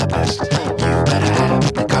 expect the best. You better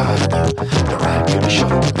have the card on you. The ride pretty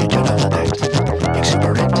short, you don't know the next.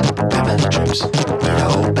 Exuberant, family trips. Need a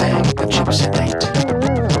whole bag of chips and eight.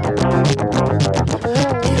 Need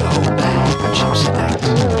a whole bag of chips and eight.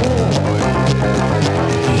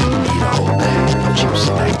 Need a whole bag of chips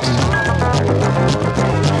and eight. Need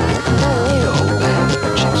a whole bag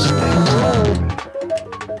of chips and eight.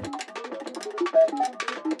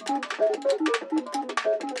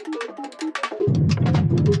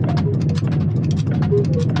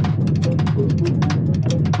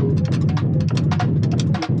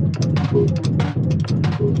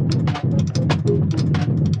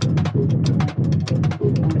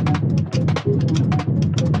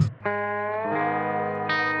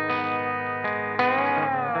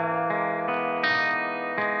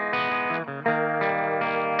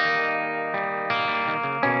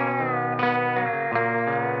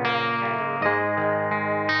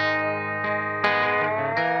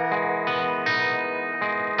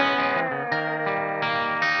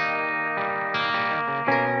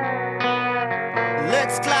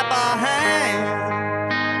 Let's clap our hands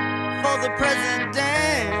for the president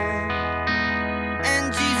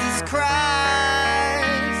and Jesus Christ.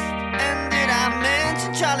 And did I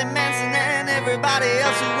mention Charlie Manson and everybody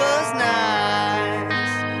else who was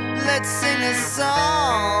nice? Let's sing a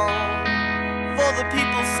song for the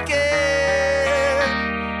people scared,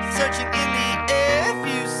 searching in the air. If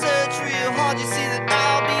you search real hard, you see that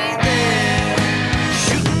I'll be there,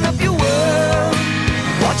 shooting up your world,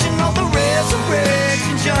 watching all the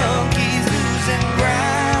resurrection junkies losing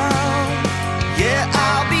ground. Yeah,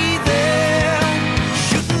 I'll be there,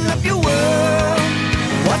 shooting up your world,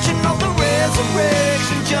 watching all the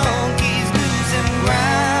resurrection junkies losing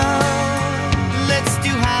ground. Let's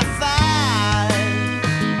do high five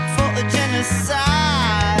for a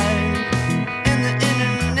genocide and the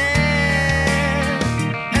internet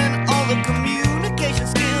and all the communication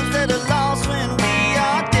skills that are lost when we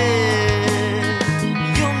are dead.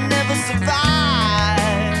 You'll never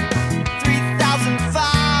survive 3005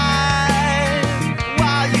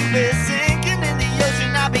 while you be sinking in the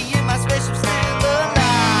ocean. I'll be in my spaceship still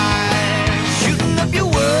alive, shooting up your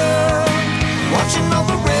world, watching all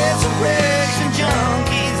the resurrection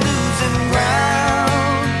junkies losing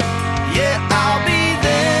ground. Yeah, I'll be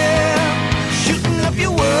there, shooting up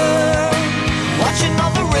your world, watching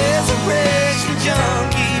all the resurrection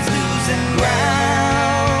junkies losing ground.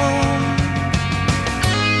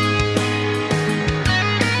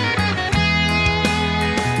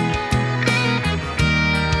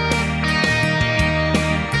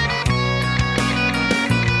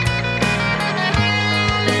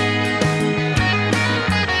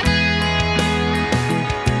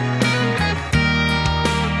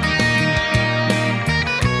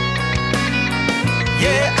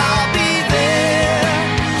 Yeah, I'll be there,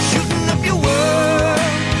 shooting up your world,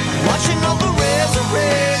 watching all the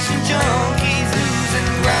resurrection junkies losing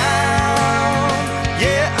ground.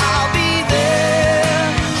 Yeah, I'll be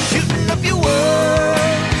there, shooting up your world,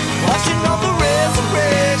 watching all the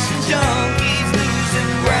resurrection junkies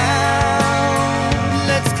losing ground.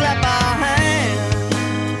 Let's clap our hands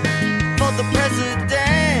for the president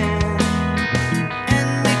and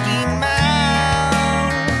Mickey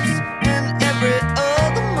Mouse and every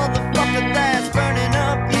other motherfucker that's burning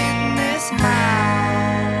up in this house.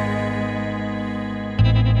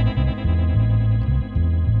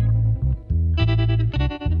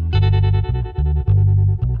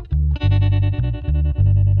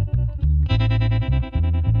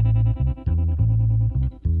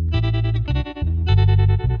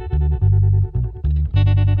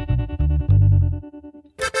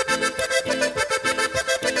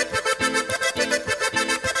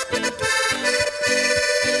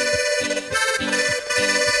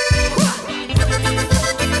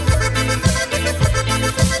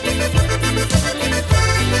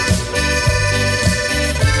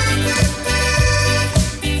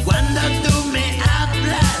 Cuando tú me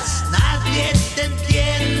hablas, nadie te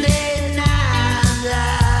entiende nada.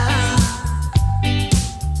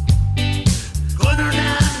 Con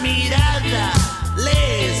una mirada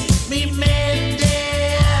lees mi mente.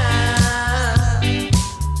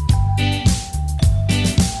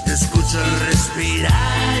 Te escucho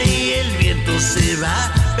respirar y el viento se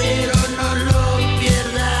va, pero no lo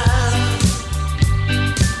pierdas.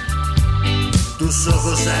 Tus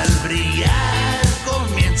ojos al brillar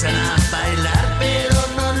comienzan a bailar, pero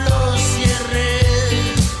no los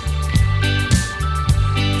cierres.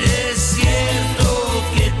 Es cierto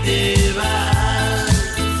que te vas,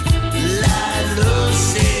 la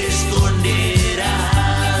luz es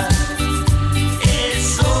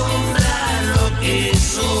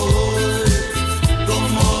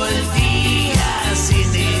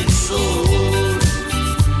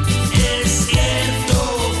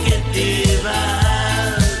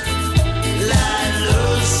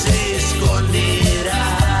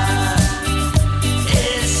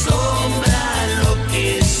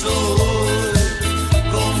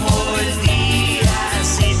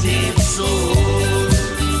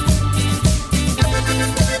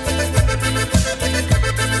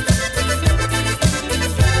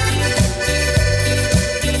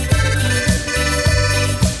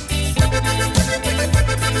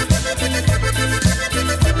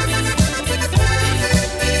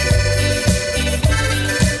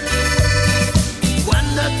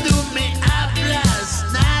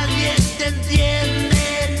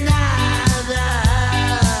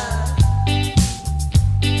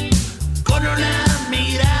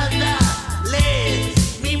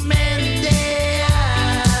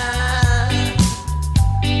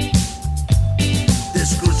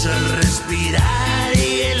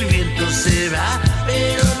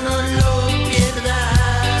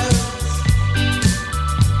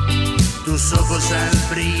ojos al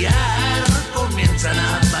brillar comienzan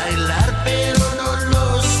a bailar, pero no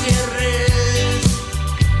los cierres.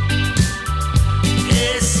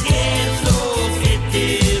 Es cierto que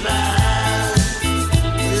te vas,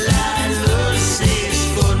 la luz se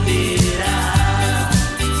esconderá.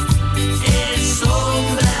 Es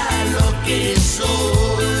sombra lo que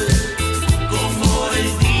soy, como el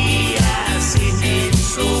día sin el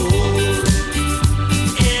sol.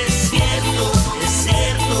 Es cierto, es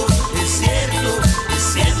cierto, es cierto, es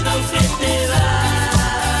cierto que te vas.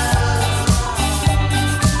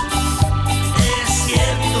 Es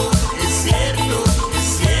cierto, es cierto, es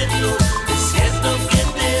cierto, es cierto que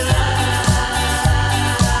te vas.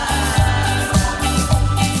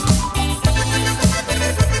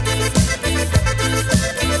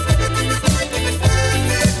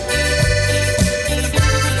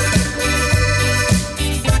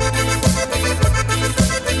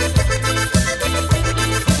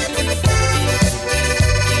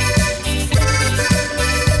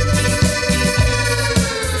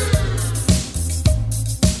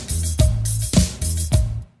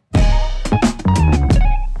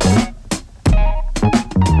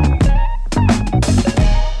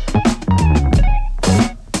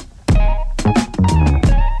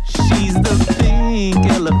 She's the pink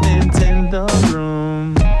elephant in the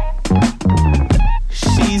room.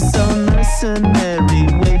 She's so mercenary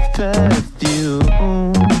with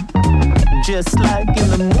perfume. Just like in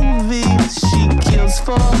the movies, she kills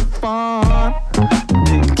for fun.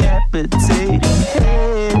 Decapitating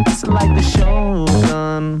heads like the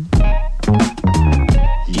Shogun.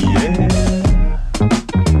 Yeah.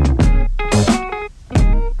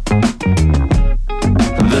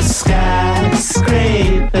 The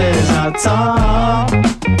skyscrapers are tall.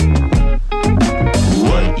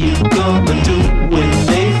 What you gonna do when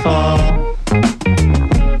they fall?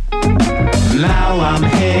 Now I'm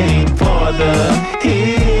heading for the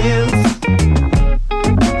hills.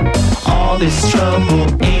 All this trouble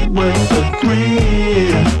ain't worth the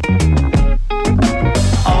thrill.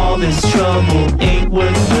 All this trouble ain't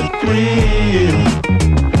worth the thrill.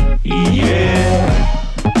 Yeah.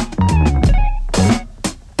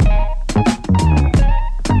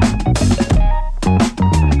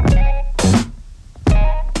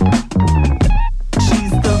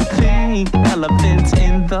 She's the pink elephant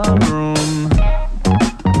in the room.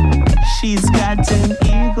 She's got an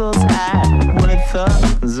eagle's eye with a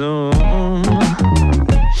zoom.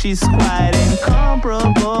 She's quite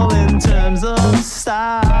incomparable in terms of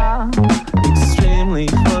style. Extremely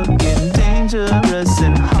fucking dangerous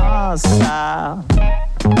and hostile.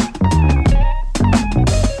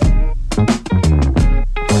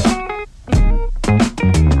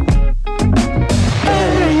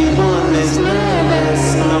 Everyone is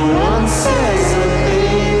nervous, no one says a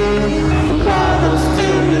thing. While the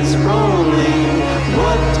film is rolling,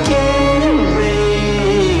 what can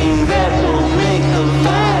ring that will make the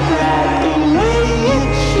vibe right the way it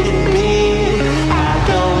should be? I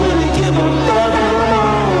don't really give a fuck no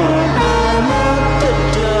more. I'm out the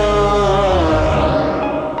door.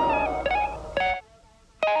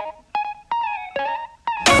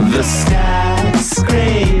 The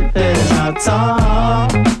skyscrapers are tall.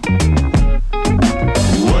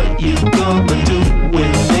 What you gonna do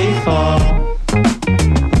when they fall?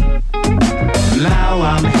 Now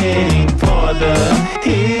I'm heading for the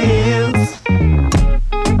hills.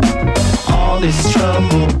 All this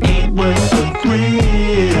trouble ain't worth the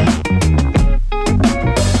thrill.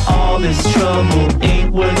 All this trouble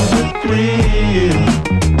ain't worth the thrill.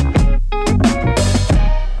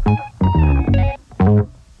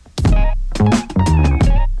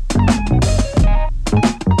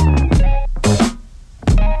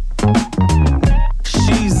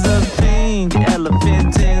 She's a pink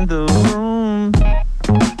elephant in the room.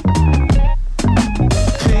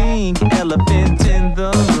 Pink elephant in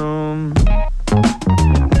the room.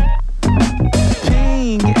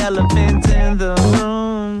 Pink elephant in the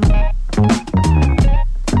room.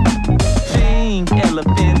 Pink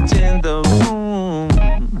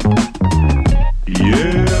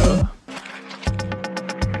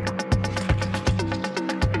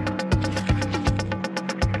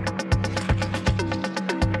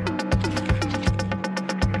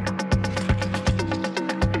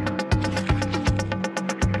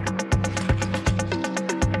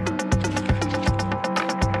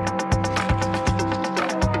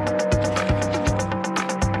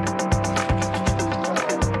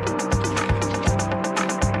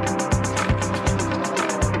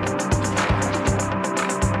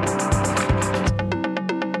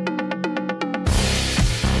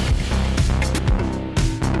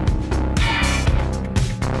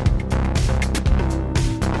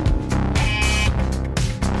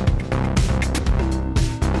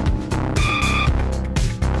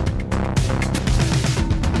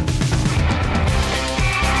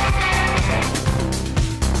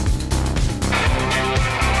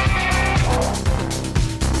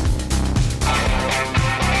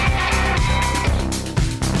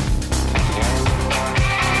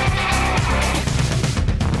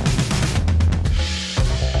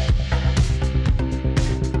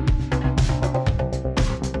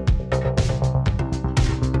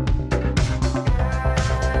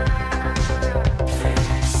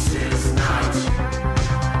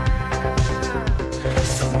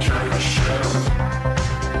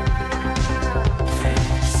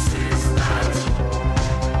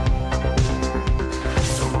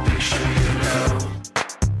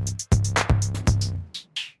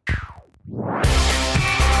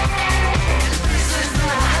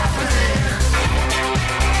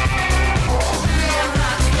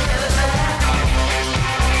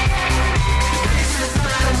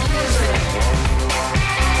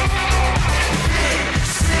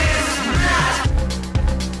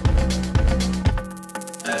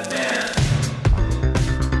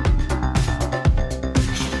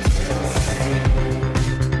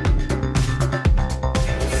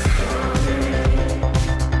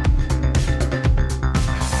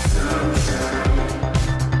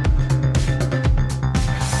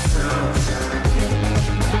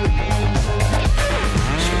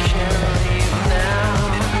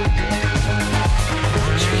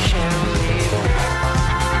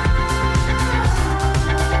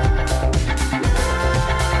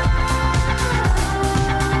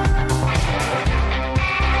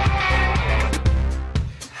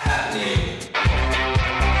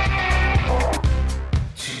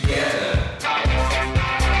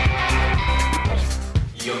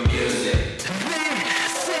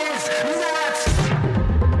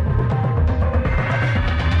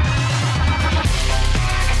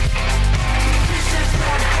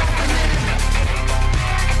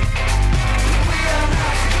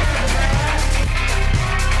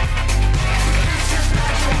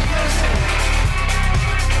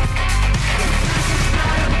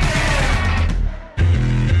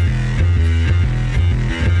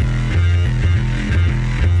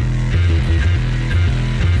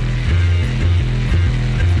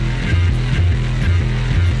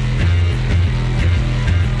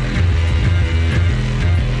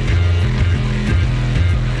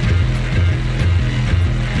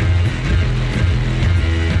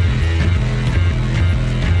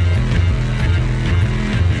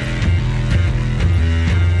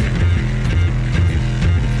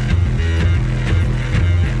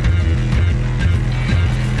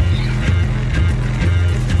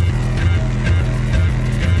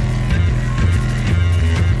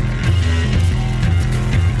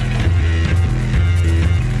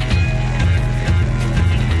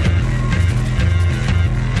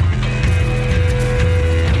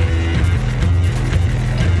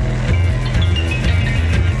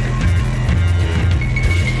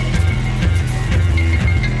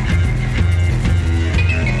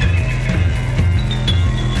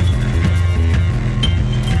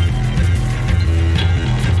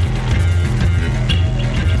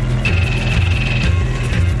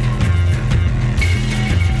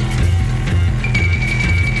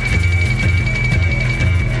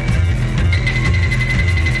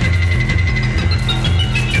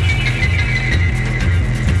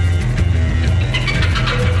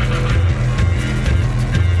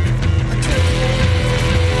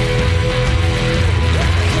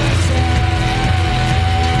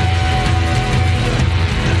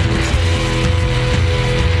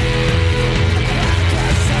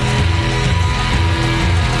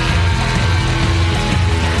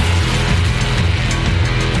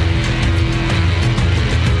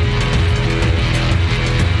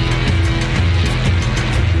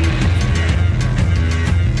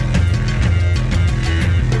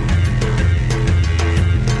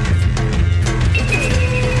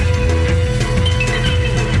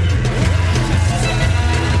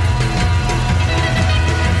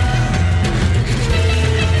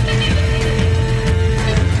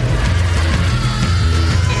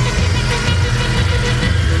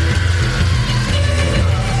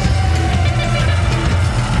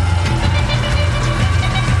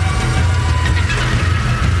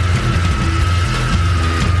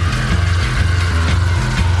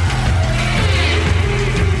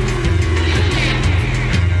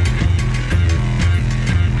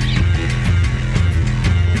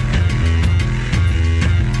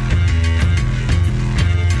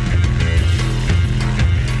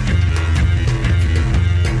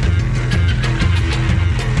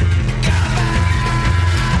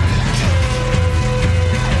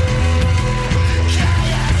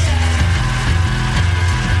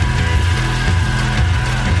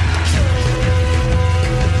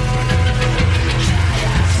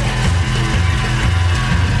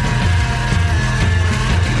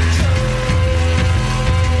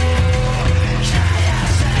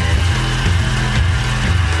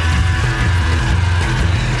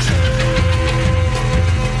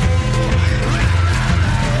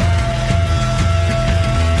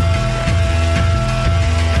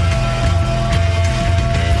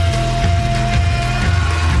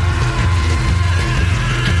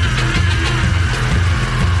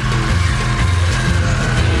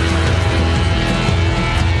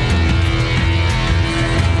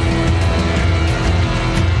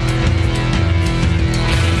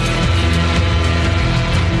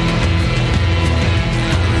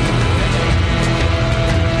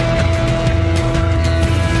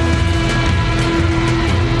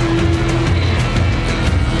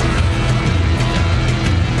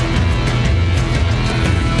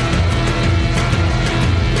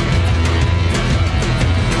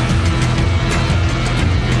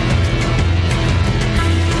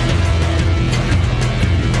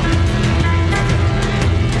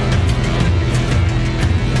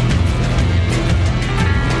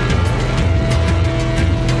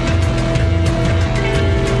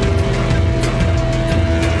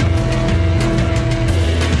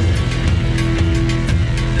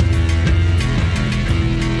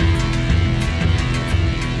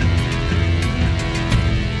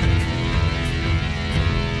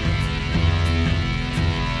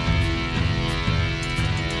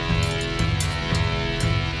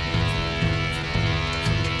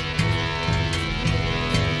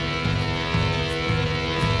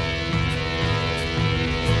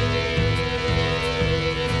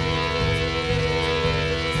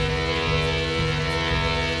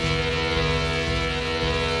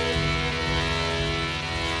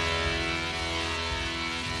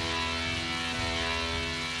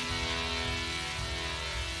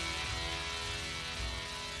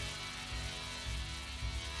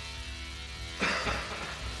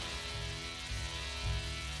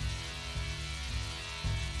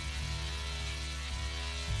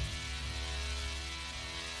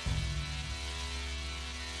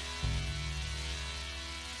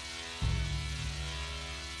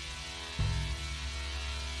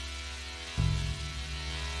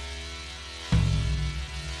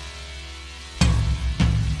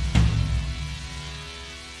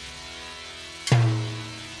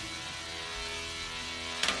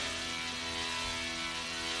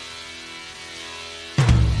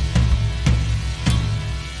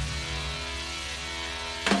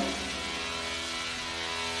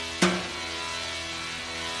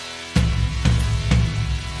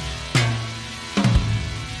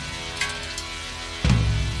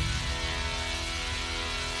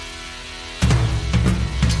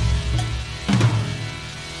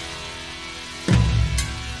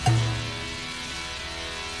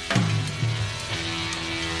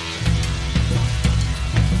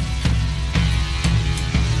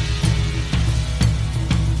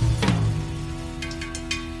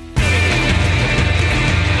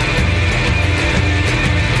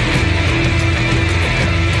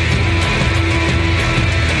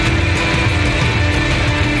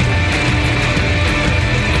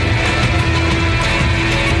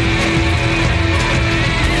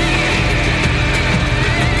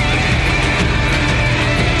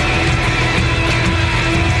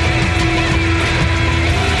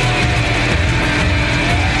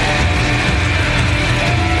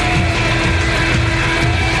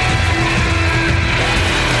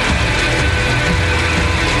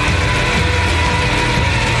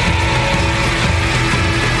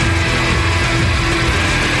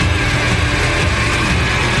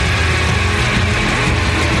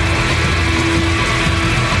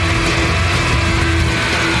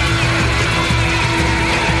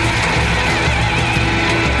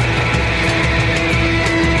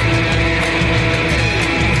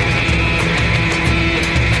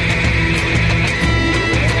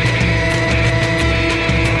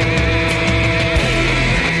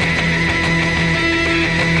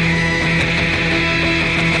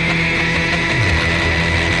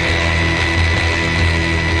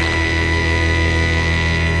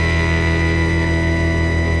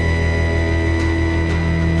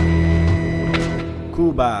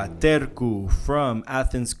Cuba, Tercu from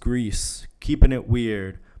Athens, Greece. Keeping it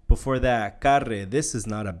weird. Before that, Carre, This Is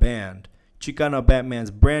Not a Band. Chicano Batman's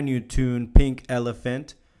brand new tune, Pink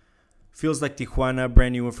Elephant. Feels Like Tijuana,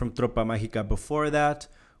 brand new one from Tropa Mágica. Before that,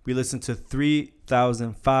 we listened to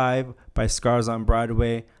 3005 by Scars on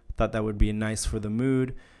Broadway. Thought that would be nice for the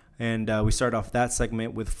mood. And we start off that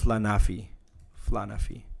segment with Flanafi.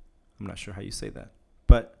 Flanafi. I'm not sure how you say that.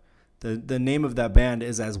 But the name of that band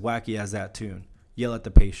is as wacky as that tune. Yell at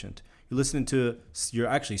the Patient. You're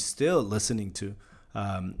actually still listening to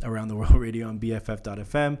Around the World Radio on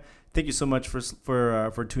BFF.FM. Thank you so much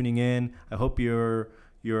for tuning in. I hope you're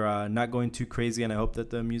not going too crazy, and I hope that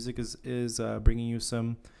the music is bringing you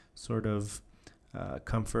some sort of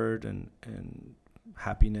comfort and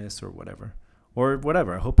happiness or whatever.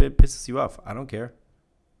 I hope it pisses you off. I don't care.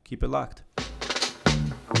 Keep it locked.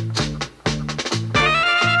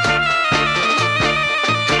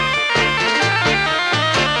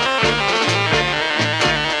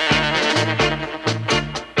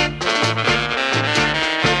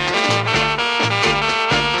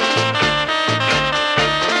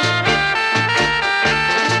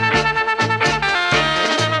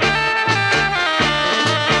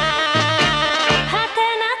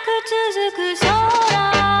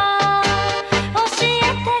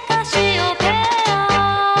 Yo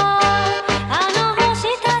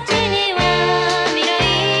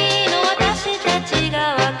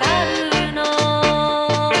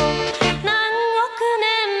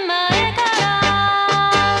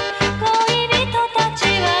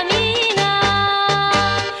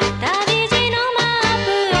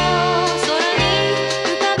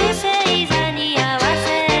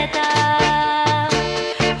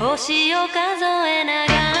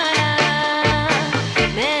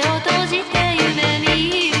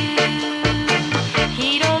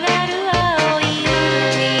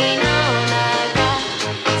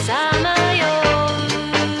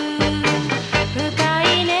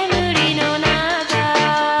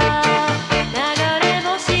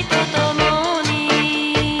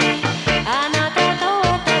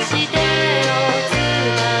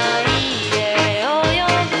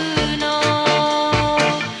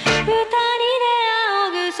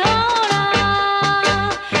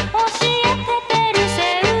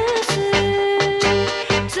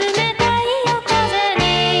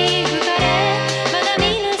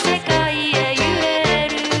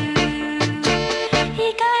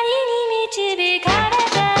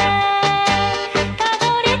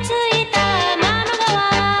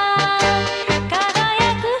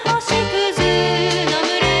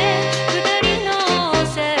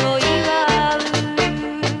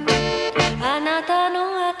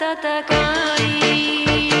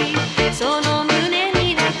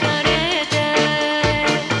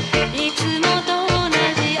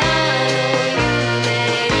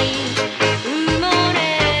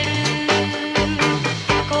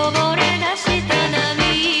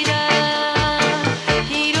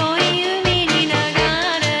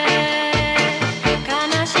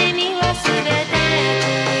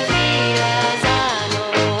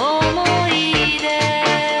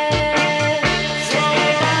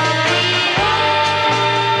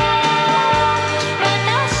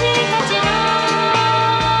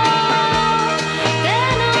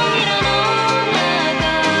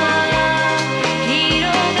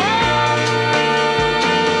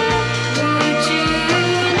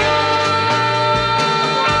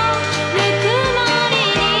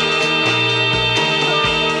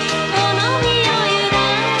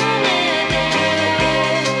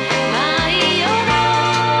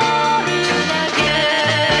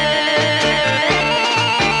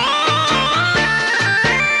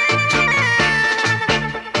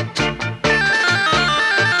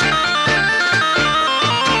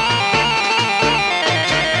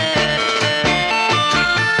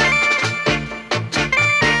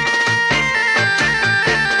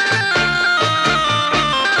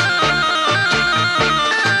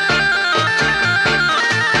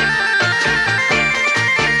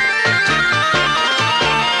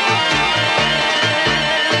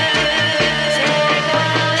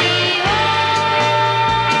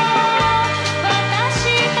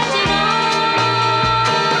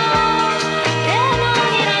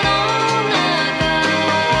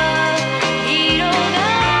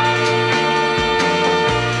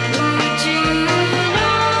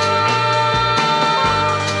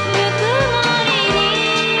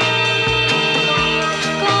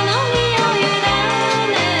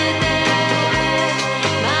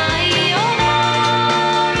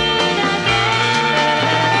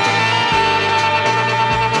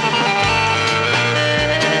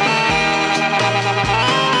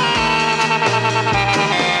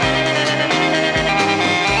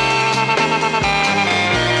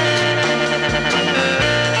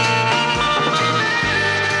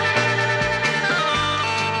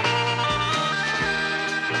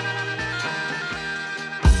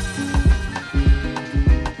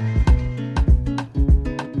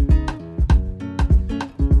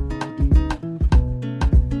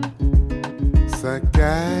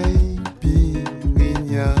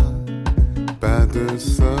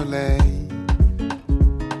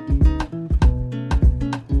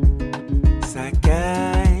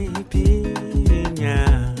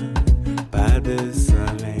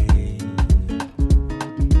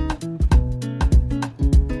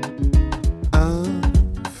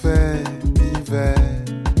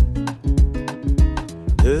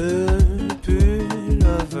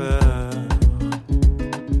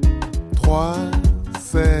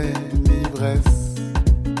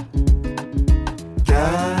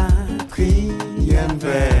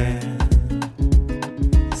vert,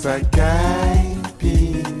 sa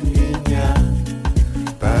caipirinha,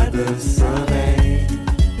 pas de soleil.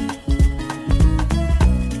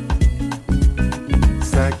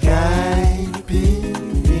 Sa caipirinha,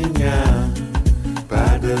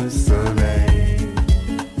 pas de soleil.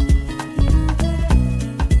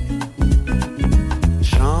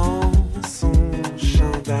 Chanson,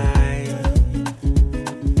 chandail,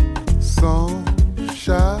 son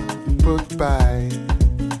chapeau de paille.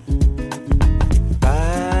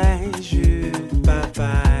 Paille, jus de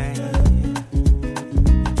papaye,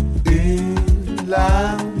 une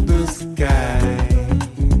larme de sky.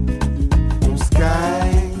 On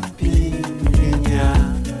sky pirigna,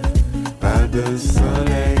 pas de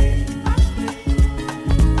soleil.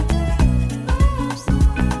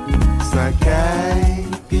 Sa caipirinha,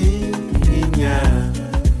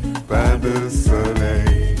 pas de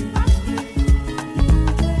soleil.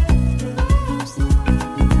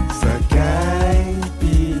 Sa caipirinha,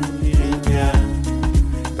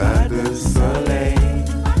 pas de soleil.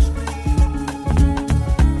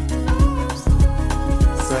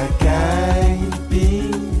 Sa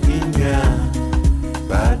caipirinha,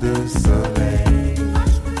 pas de soleil.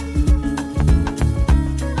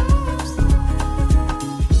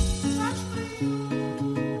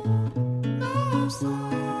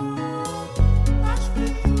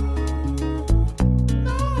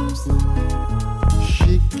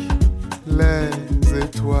 Chic, les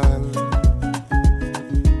étoiles.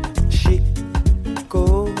 Chico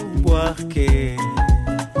Buarque,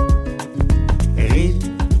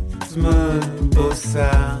 rythme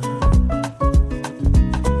bossa,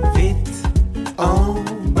 vite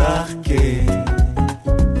embarqué.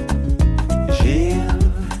 Gilles,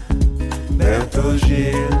 Berto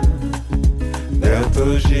Gilles, Berto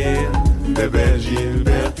Gilles, bébé Gilles,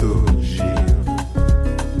 Berto Gilles.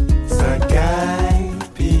 Sa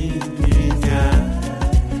caipirinha,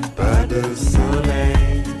 pas de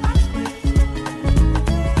soleil.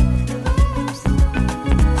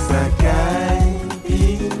 Sa caipirinha,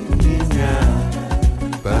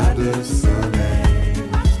 pas de soleil.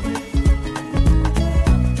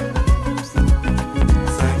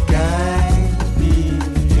 Sa caipirinha,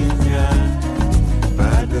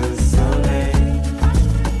 pas de soleil.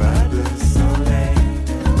 Pas de soleil.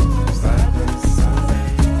 Pas de soleil.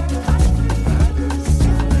 Pas de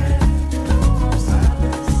soleil.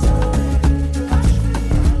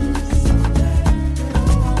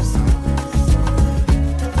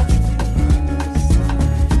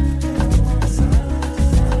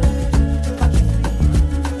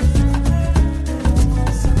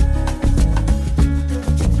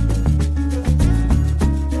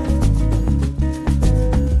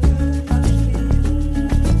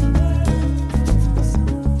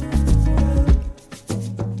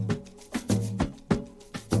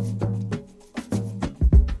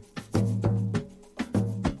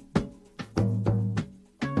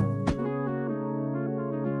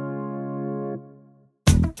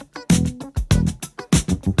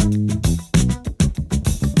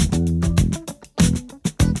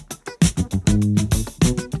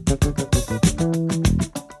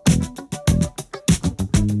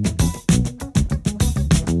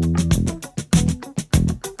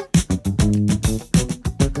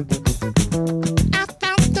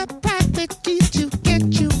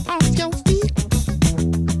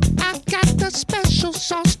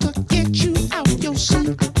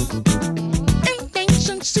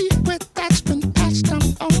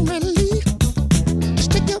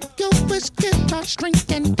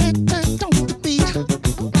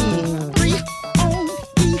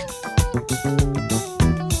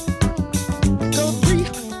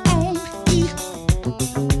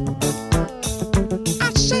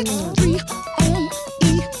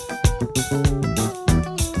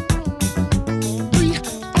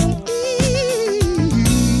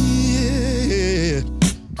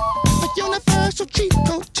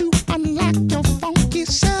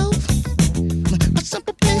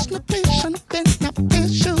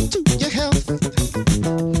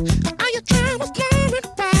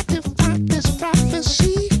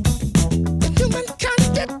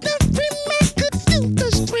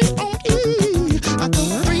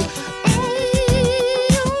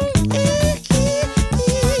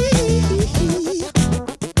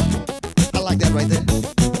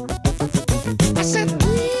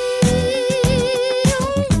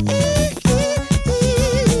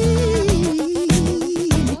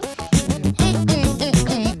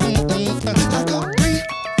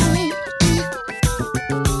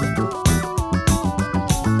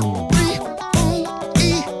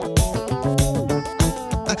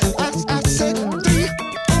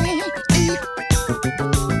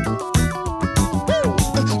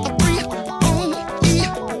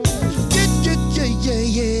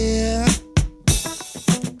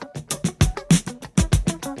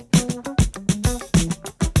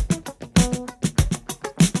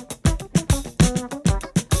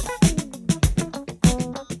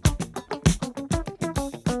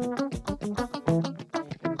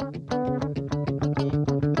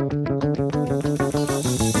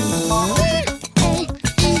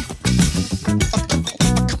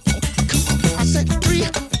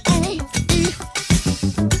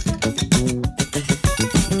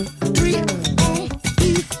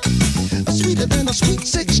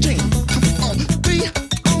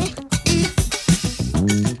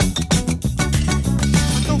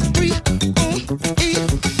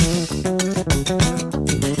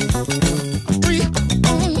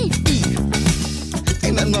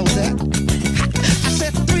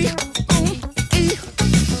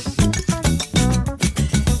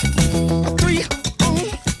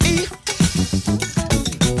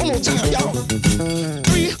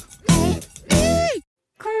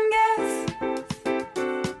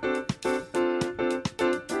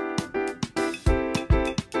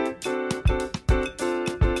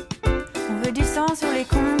 sang sur les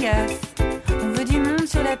congas. On veut du monde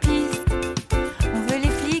sur la piste. On veut les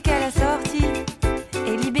flics à la sortie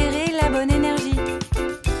et libérer la bonne énergie.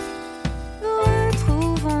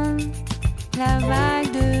 Retrouvons la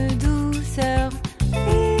vague de douceur.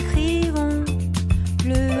 Écrivons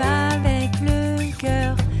bleu avec le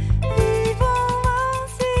cœur. Vivons un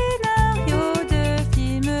scénario de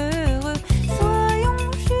film heureux.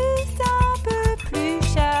 Soyons juste un peu plus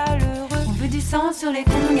chaleureux. On veut du sang sur les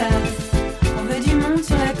congas. On veut du monde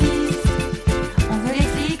sur la piste. On veut les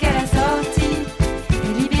flics à la sortie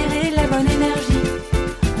et libérer la bonne énergie.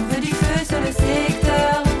 On veut du feu sur le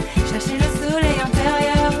secteur, chercher le soleil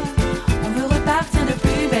intérieur. On veut repartir de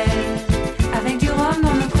plus belle, avec du rhum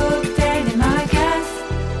dans nos cocktails, des maracas.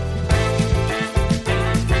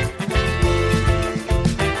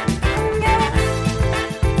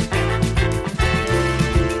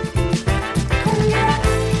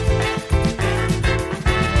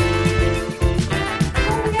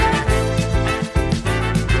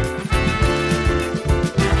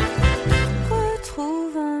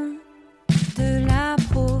 Retrouvons de la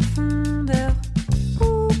profondeur.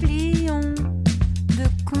 Oublions de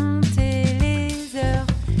compter les heures.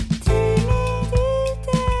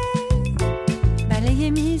 Timidité,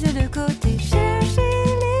 balayez mise de côté. Cherchez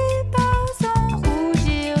les pas sans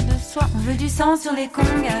rougir de soi. On veut du sang sur les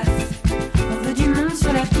congas. On veut du monde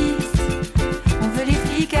sur la piste. On veut les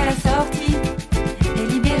flics à la sortie et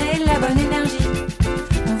libérer la bonne énergie.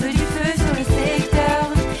 On veut du feu sur le secteur,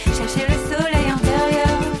 chercher le soleil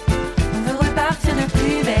intérieur. On veut repartir de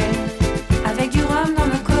plus belle, avec du rhum dans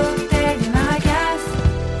nos cocktails, des maracas.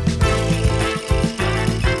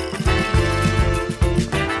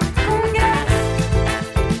 Congas,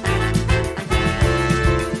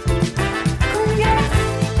 congas,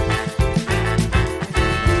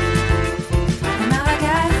 des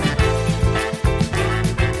maracas.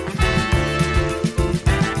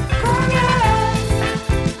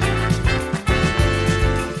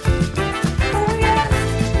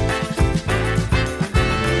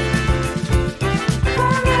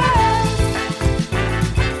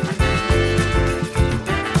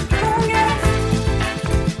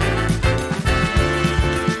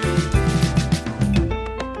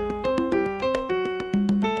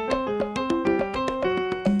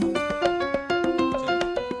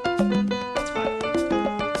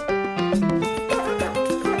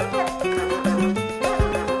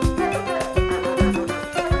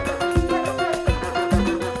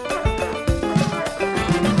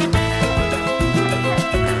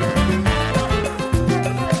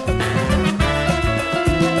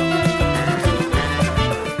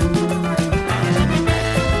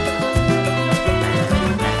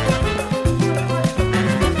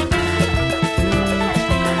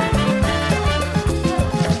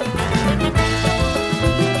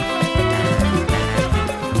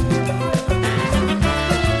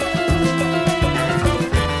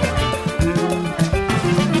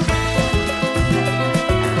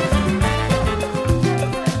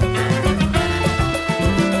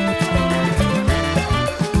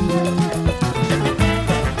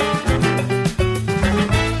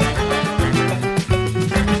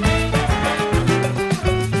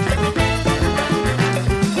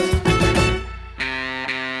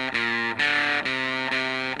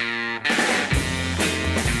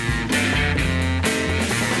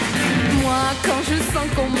 Moi, quand je sens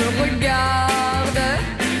qu'on me regarde,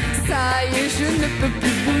 ça y est, je ne peux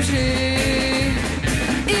plus bouger.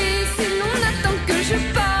 Et si l'on attend que je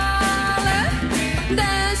parle,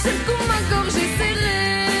 d'un seul coup ma gorge est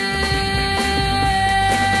serrée.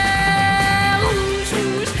 Rouge,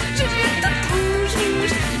 rouge, je deviens toute rouge,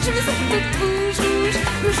 rouge. Je me sens toute rouge, rouge.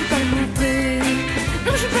 Non, je vais pas le montrer.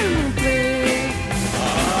 Non, je vais pas le montrer.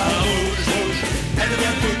 Ah, rouge, rouge, elle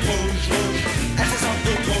devient toute rouge, rouge. Elle se sent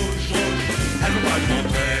toute rouge, rouge. Elle veut pas le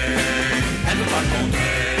montrer. Elle veut pas le montrer.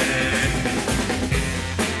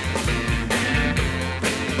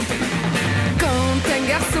 Quand un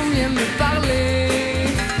garçon vient me parler,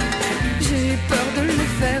 j'ai peur de le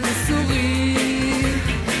faire sourire.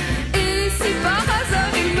 Et si par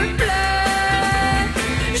hasard il me plaît,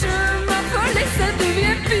 je m'affole et ça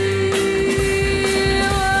devient pire.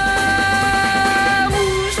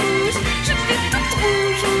 Rouge, rouge, je deviens toute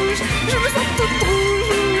rouge, rouge. Je me sens toute rouge,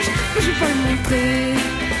 rouge. Mais je vais pas le montrer.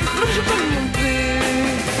 Non, je vais pas le montrer.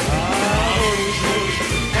 Ah, rouge, rouge,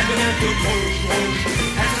 elle devient toute rouge, rouge.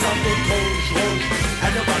 Elle se sent toute rouge, rouge.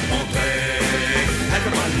 Elle veut pas le montrer. Elle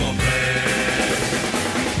veut pas le montrer.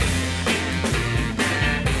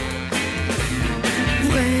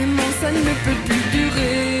 Vraiment, ça ne peut plus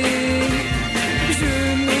durer. Je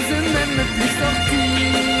n'ose même plus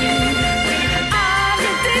sortir.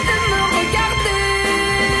 Arrêtez de me regarder.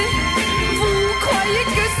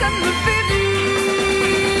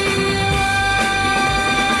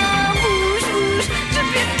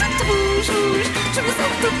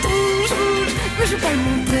 pas le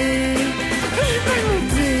monter, je vais pas le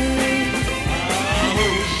monter.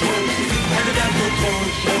 Elle devient toute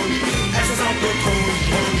rouge, rouge. Elle se sent toute rouge,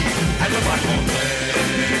 rouge. Elle veut pas le montrer.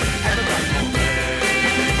 Elle veut pas le montrer.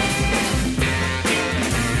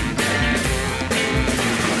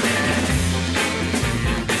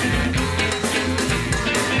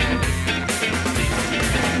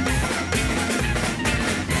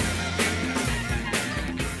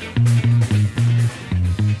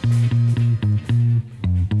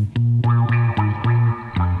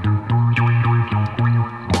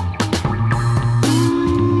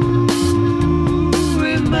 Où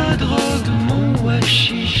est ma drogue, mon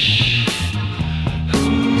hashish?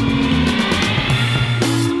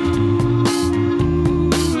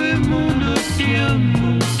 Où est mon opium,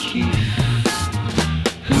 mon kiff?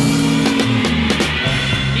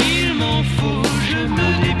 Il m'en faut, je me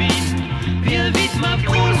débine. Viens vite ma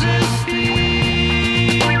Proserpine.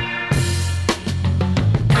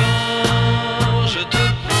 Quand je te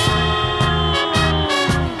prends,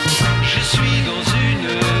 je suis dans une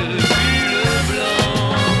bulle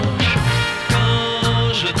blanche.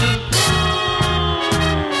 Quand je te prends,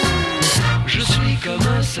 je suis comme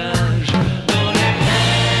un singe dans les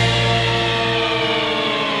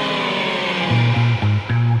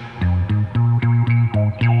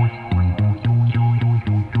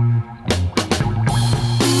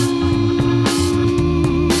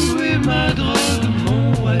Où est ma drogue,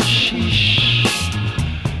 mon hashish?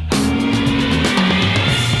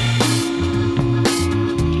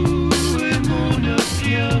 Où est mon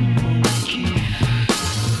opium, mon kiff?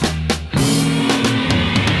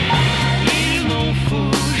 Il m'en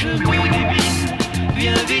faut, je me débine.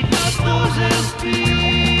 Viens vite ma Proserpine.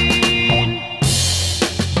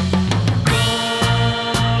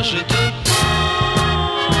 Quand je te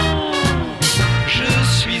prends, je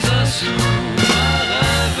suis un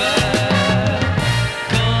sous-marin vert.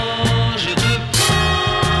 Quand je te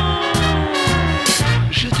prends,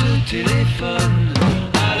 je te téléphone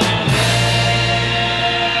à l'envers.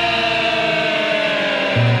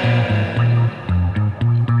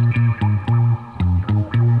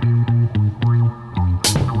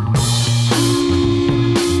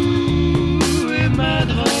 Où est ma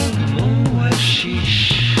drogue, mon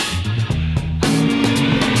hashish?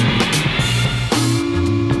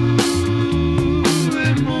 Où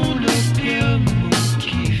est mon opium, mon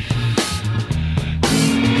kiff?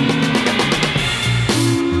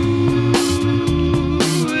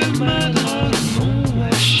 Où est ma drogue, mon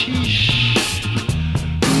hashish?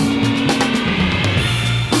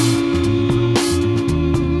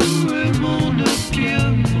 Où est mon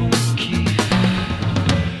opium, mon kiff?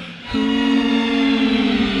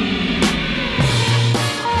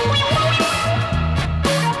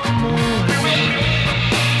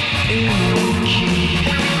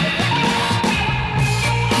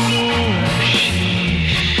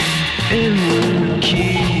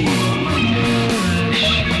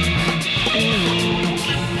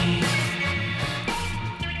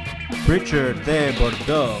 Richard de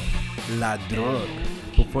Bordeaux, La Drogue.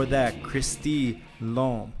 Before that, Christy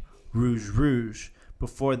L'Homme, Rouge Rouge.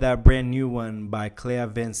 Before that, brand new one by Clea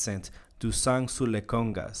Vincent, Du Sang sur les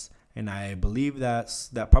Congas. And I believe that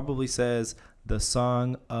probably says the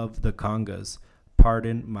Song of the Congas.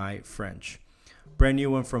 Pardon my French. Brand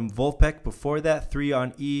new one from Volpec. Before that, 3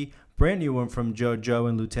 on E. Brand new one from JoJo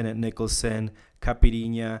and Lieutenant Nicholson,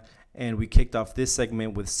 Capiriña. And we kicked off this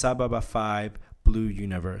segment with Sababa 5, Blue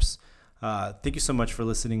Universe. Thank you so much for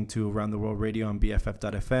listening to Around the World Radio on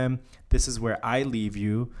BFF.FM. This is where I leave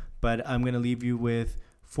you, but I'm gonna leave you with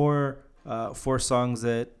four songs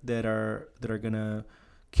that are gonna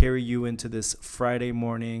carry you into this Friday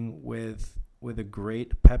morning with a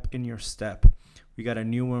great pep in your step. We got a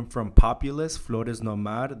new one from Populous, Flores No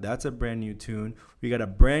Mar. That's a brand new tune. We got a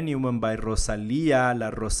brand new one by Rosalía,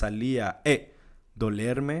 La Rosalía,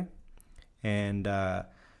 Dolerme, and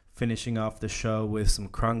finishing off the show with some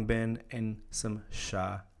Krungbin and some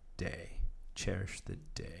Sade. Cherish the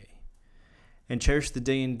day. And cherish the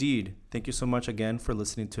day indeed. Thank you so much again for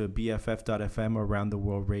listening to BFF.FM Around the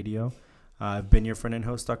World Radio. I've been your friend and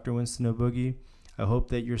host, Dr. Winston O'Boogie. I hope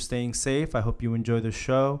that you're staying safe. I hope you enjoy the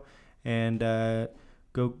show. And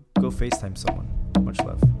go FaceTime someone. Much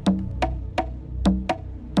love.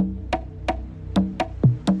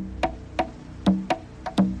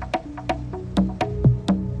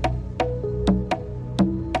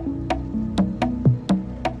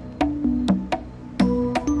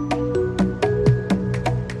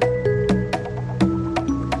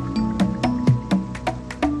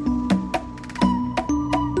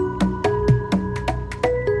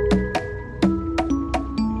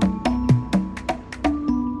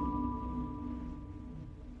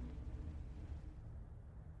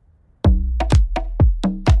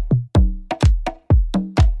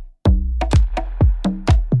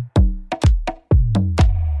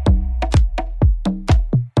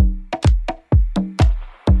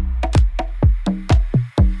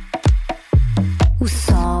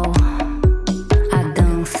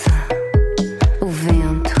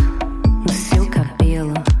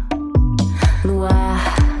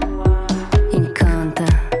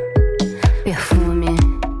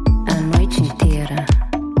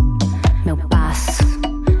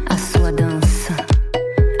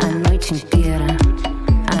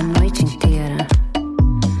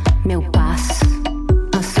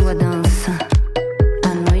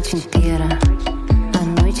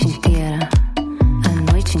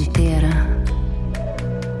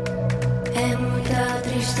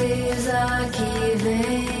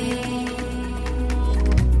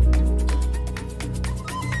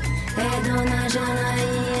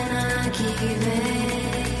 que vem.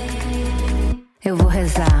 Eu vou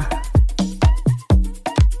rezar,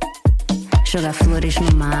 jogar flores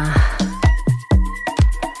no mar,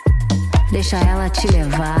 deixa ela te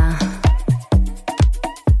levar.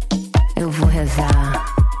 Eu vou rezar,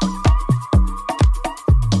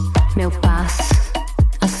 meu passo,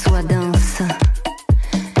 a sua dança,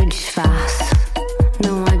 eu disfarço,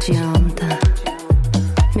 não adianta.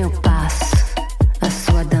 Meu passo, a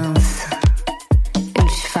sua dança, eu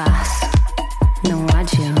disfarço, não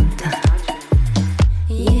adianta.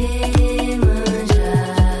 Iemanjá,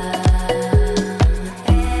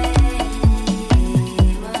 Iemanjá,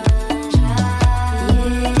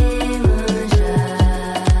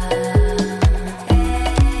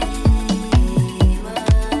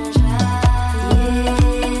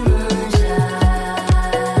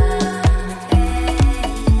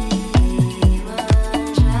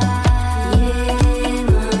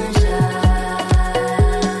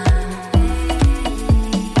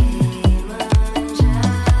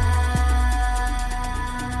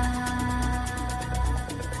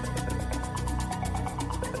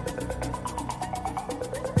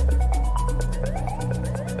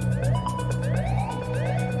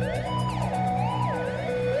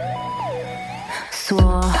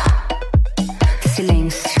 suor,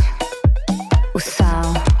 silêncio, o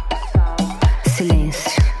sal,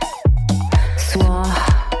 silêncio, suor,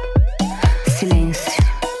 silêncio,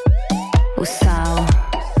 o sal,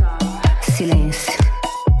 silêncio,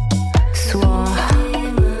 suor,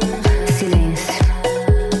 silêncio,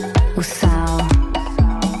 o sal,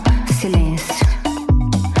 silêncio,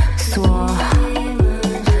 suor,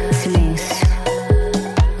 silêncio,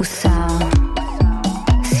 o sal,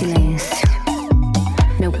 silêncio.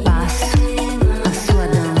 Meu passo, a sua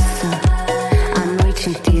dança, a noite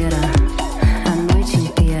inteira, a noite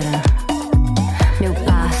inteira. Meu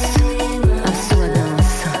passo, a sua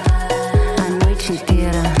dança, a noite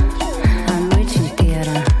inteira, a noite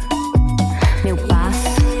inteira. Meu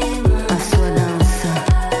passo, a sua dança,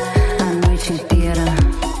 a noite inteira,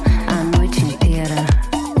 a noite inteira.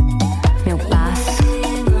 Meu passo,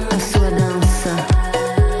 a sua dança,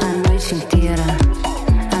 a noite inteira,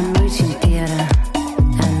 a noite inteira.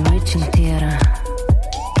 A noite inteira.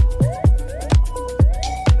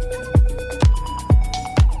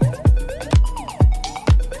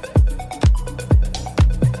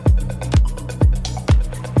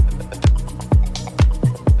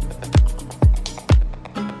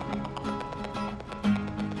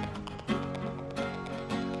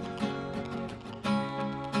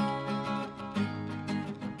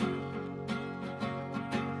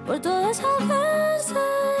 Por todas esas veces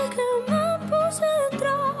que me puse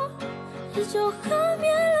detrás y yo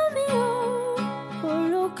cambié lo mío por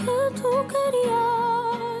lo que tú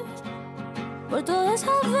querías. Por todas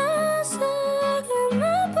esas veces que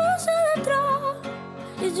me puse detrás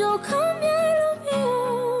y yo cambié lo mío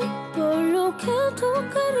por lo que tú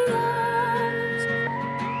querías.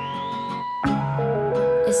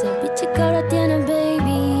 Esa bitch que ahora tiene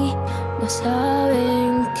baby, no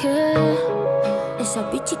saben qué. Esa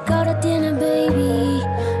bitch que ahora tiene baby,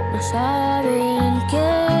 no saben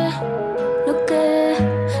qué, lo que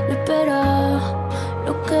le espera,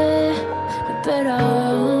 lo que le espera,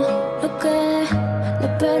 lo que le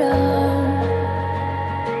espera.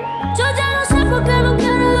 Yo ya no sé por qué no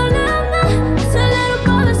quiero dolerme, acelero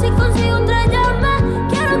para ver si consigo estrellarme.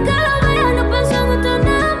 Quiero que lo veas, no pensando en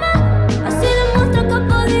tenerme, así demuestra que he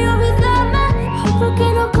podido olvidarme. Ay, ¿por qué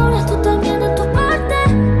no cobras tú también de tu parte?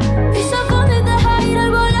 Pisa fondo y deja ir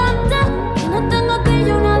al volante, que no tengo que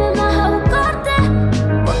ir una vez más a buscarte,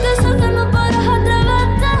 porque sé que no podrás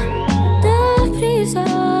atreverte. Deprisa,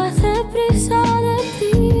 deprisa,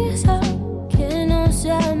 deprisa, que no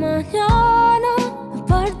sea mañana, me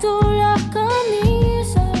parto la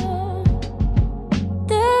camisa.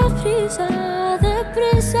 Deprisa,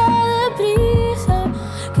 deprisa, deprisa,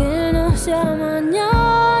 que no sea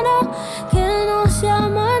mañana, que no sea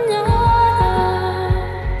mañana.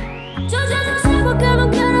 Yo ya no sé por qué no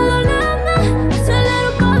quiero dolerme,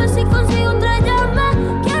 acelero para ver si consigo estrellarme.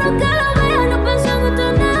 Quiero que lo veas, no pensando en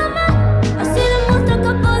tenerme, así demuestra que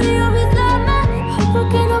he podido olvidarme. Ay, ¿por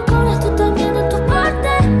qué no cobras tú también de tu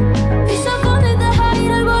parte? Pisa fondo y deja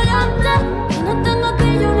ir al volante, que no tengo que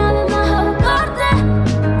ir una vez más a buscarte,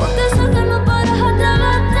 porque sé que no podrás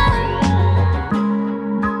atreverte.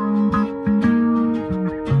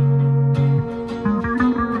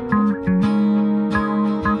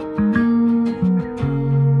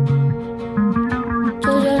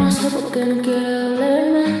 Yo ya no sé por qué no quiero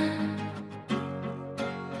dolerme.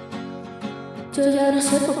 Yo ya no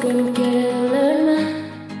sé por qué no quiero dolerme.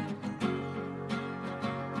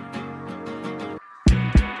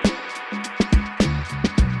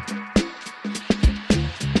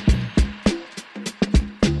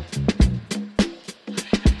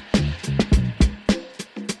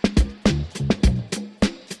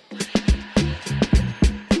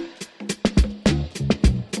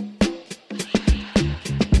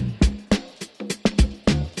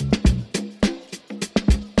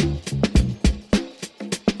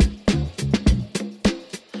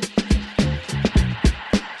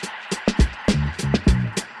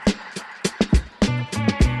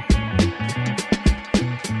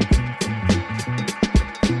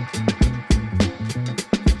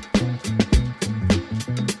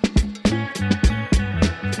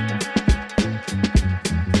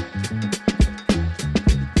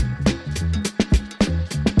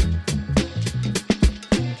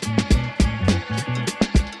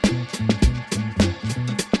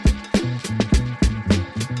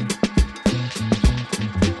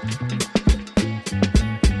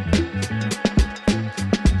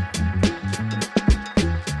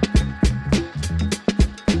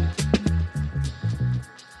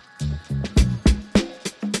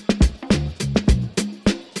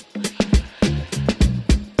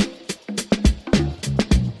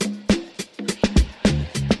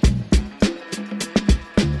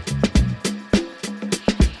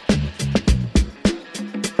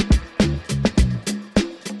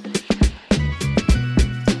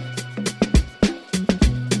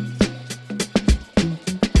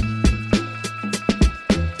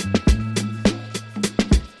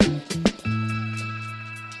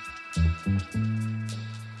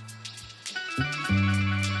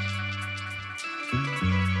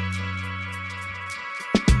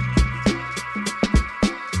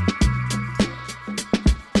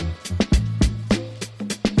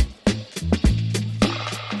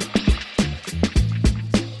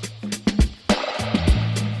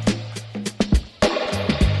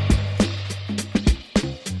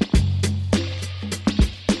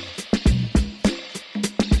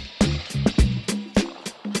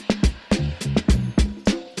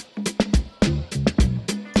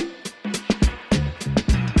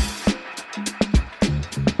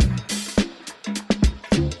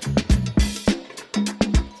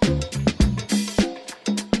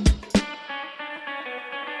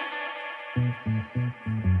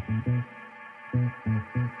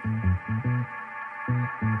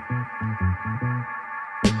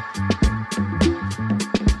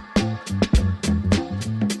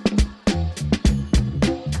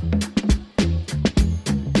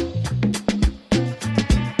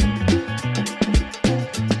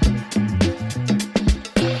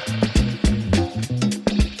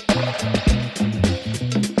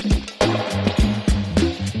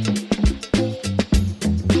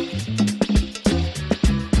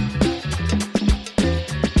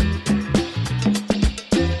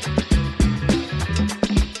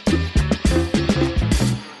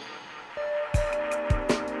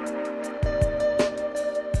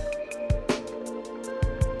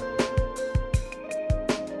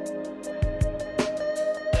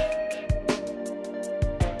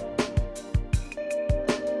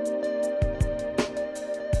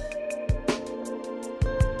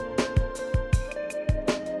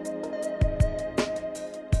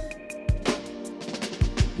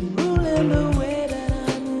 Ruling the way that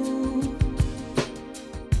I move,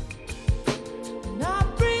 and I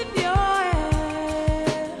breathe your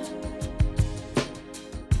air.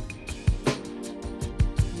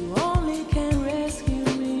 You only can rescue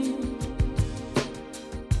me.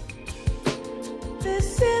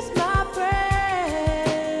 This is my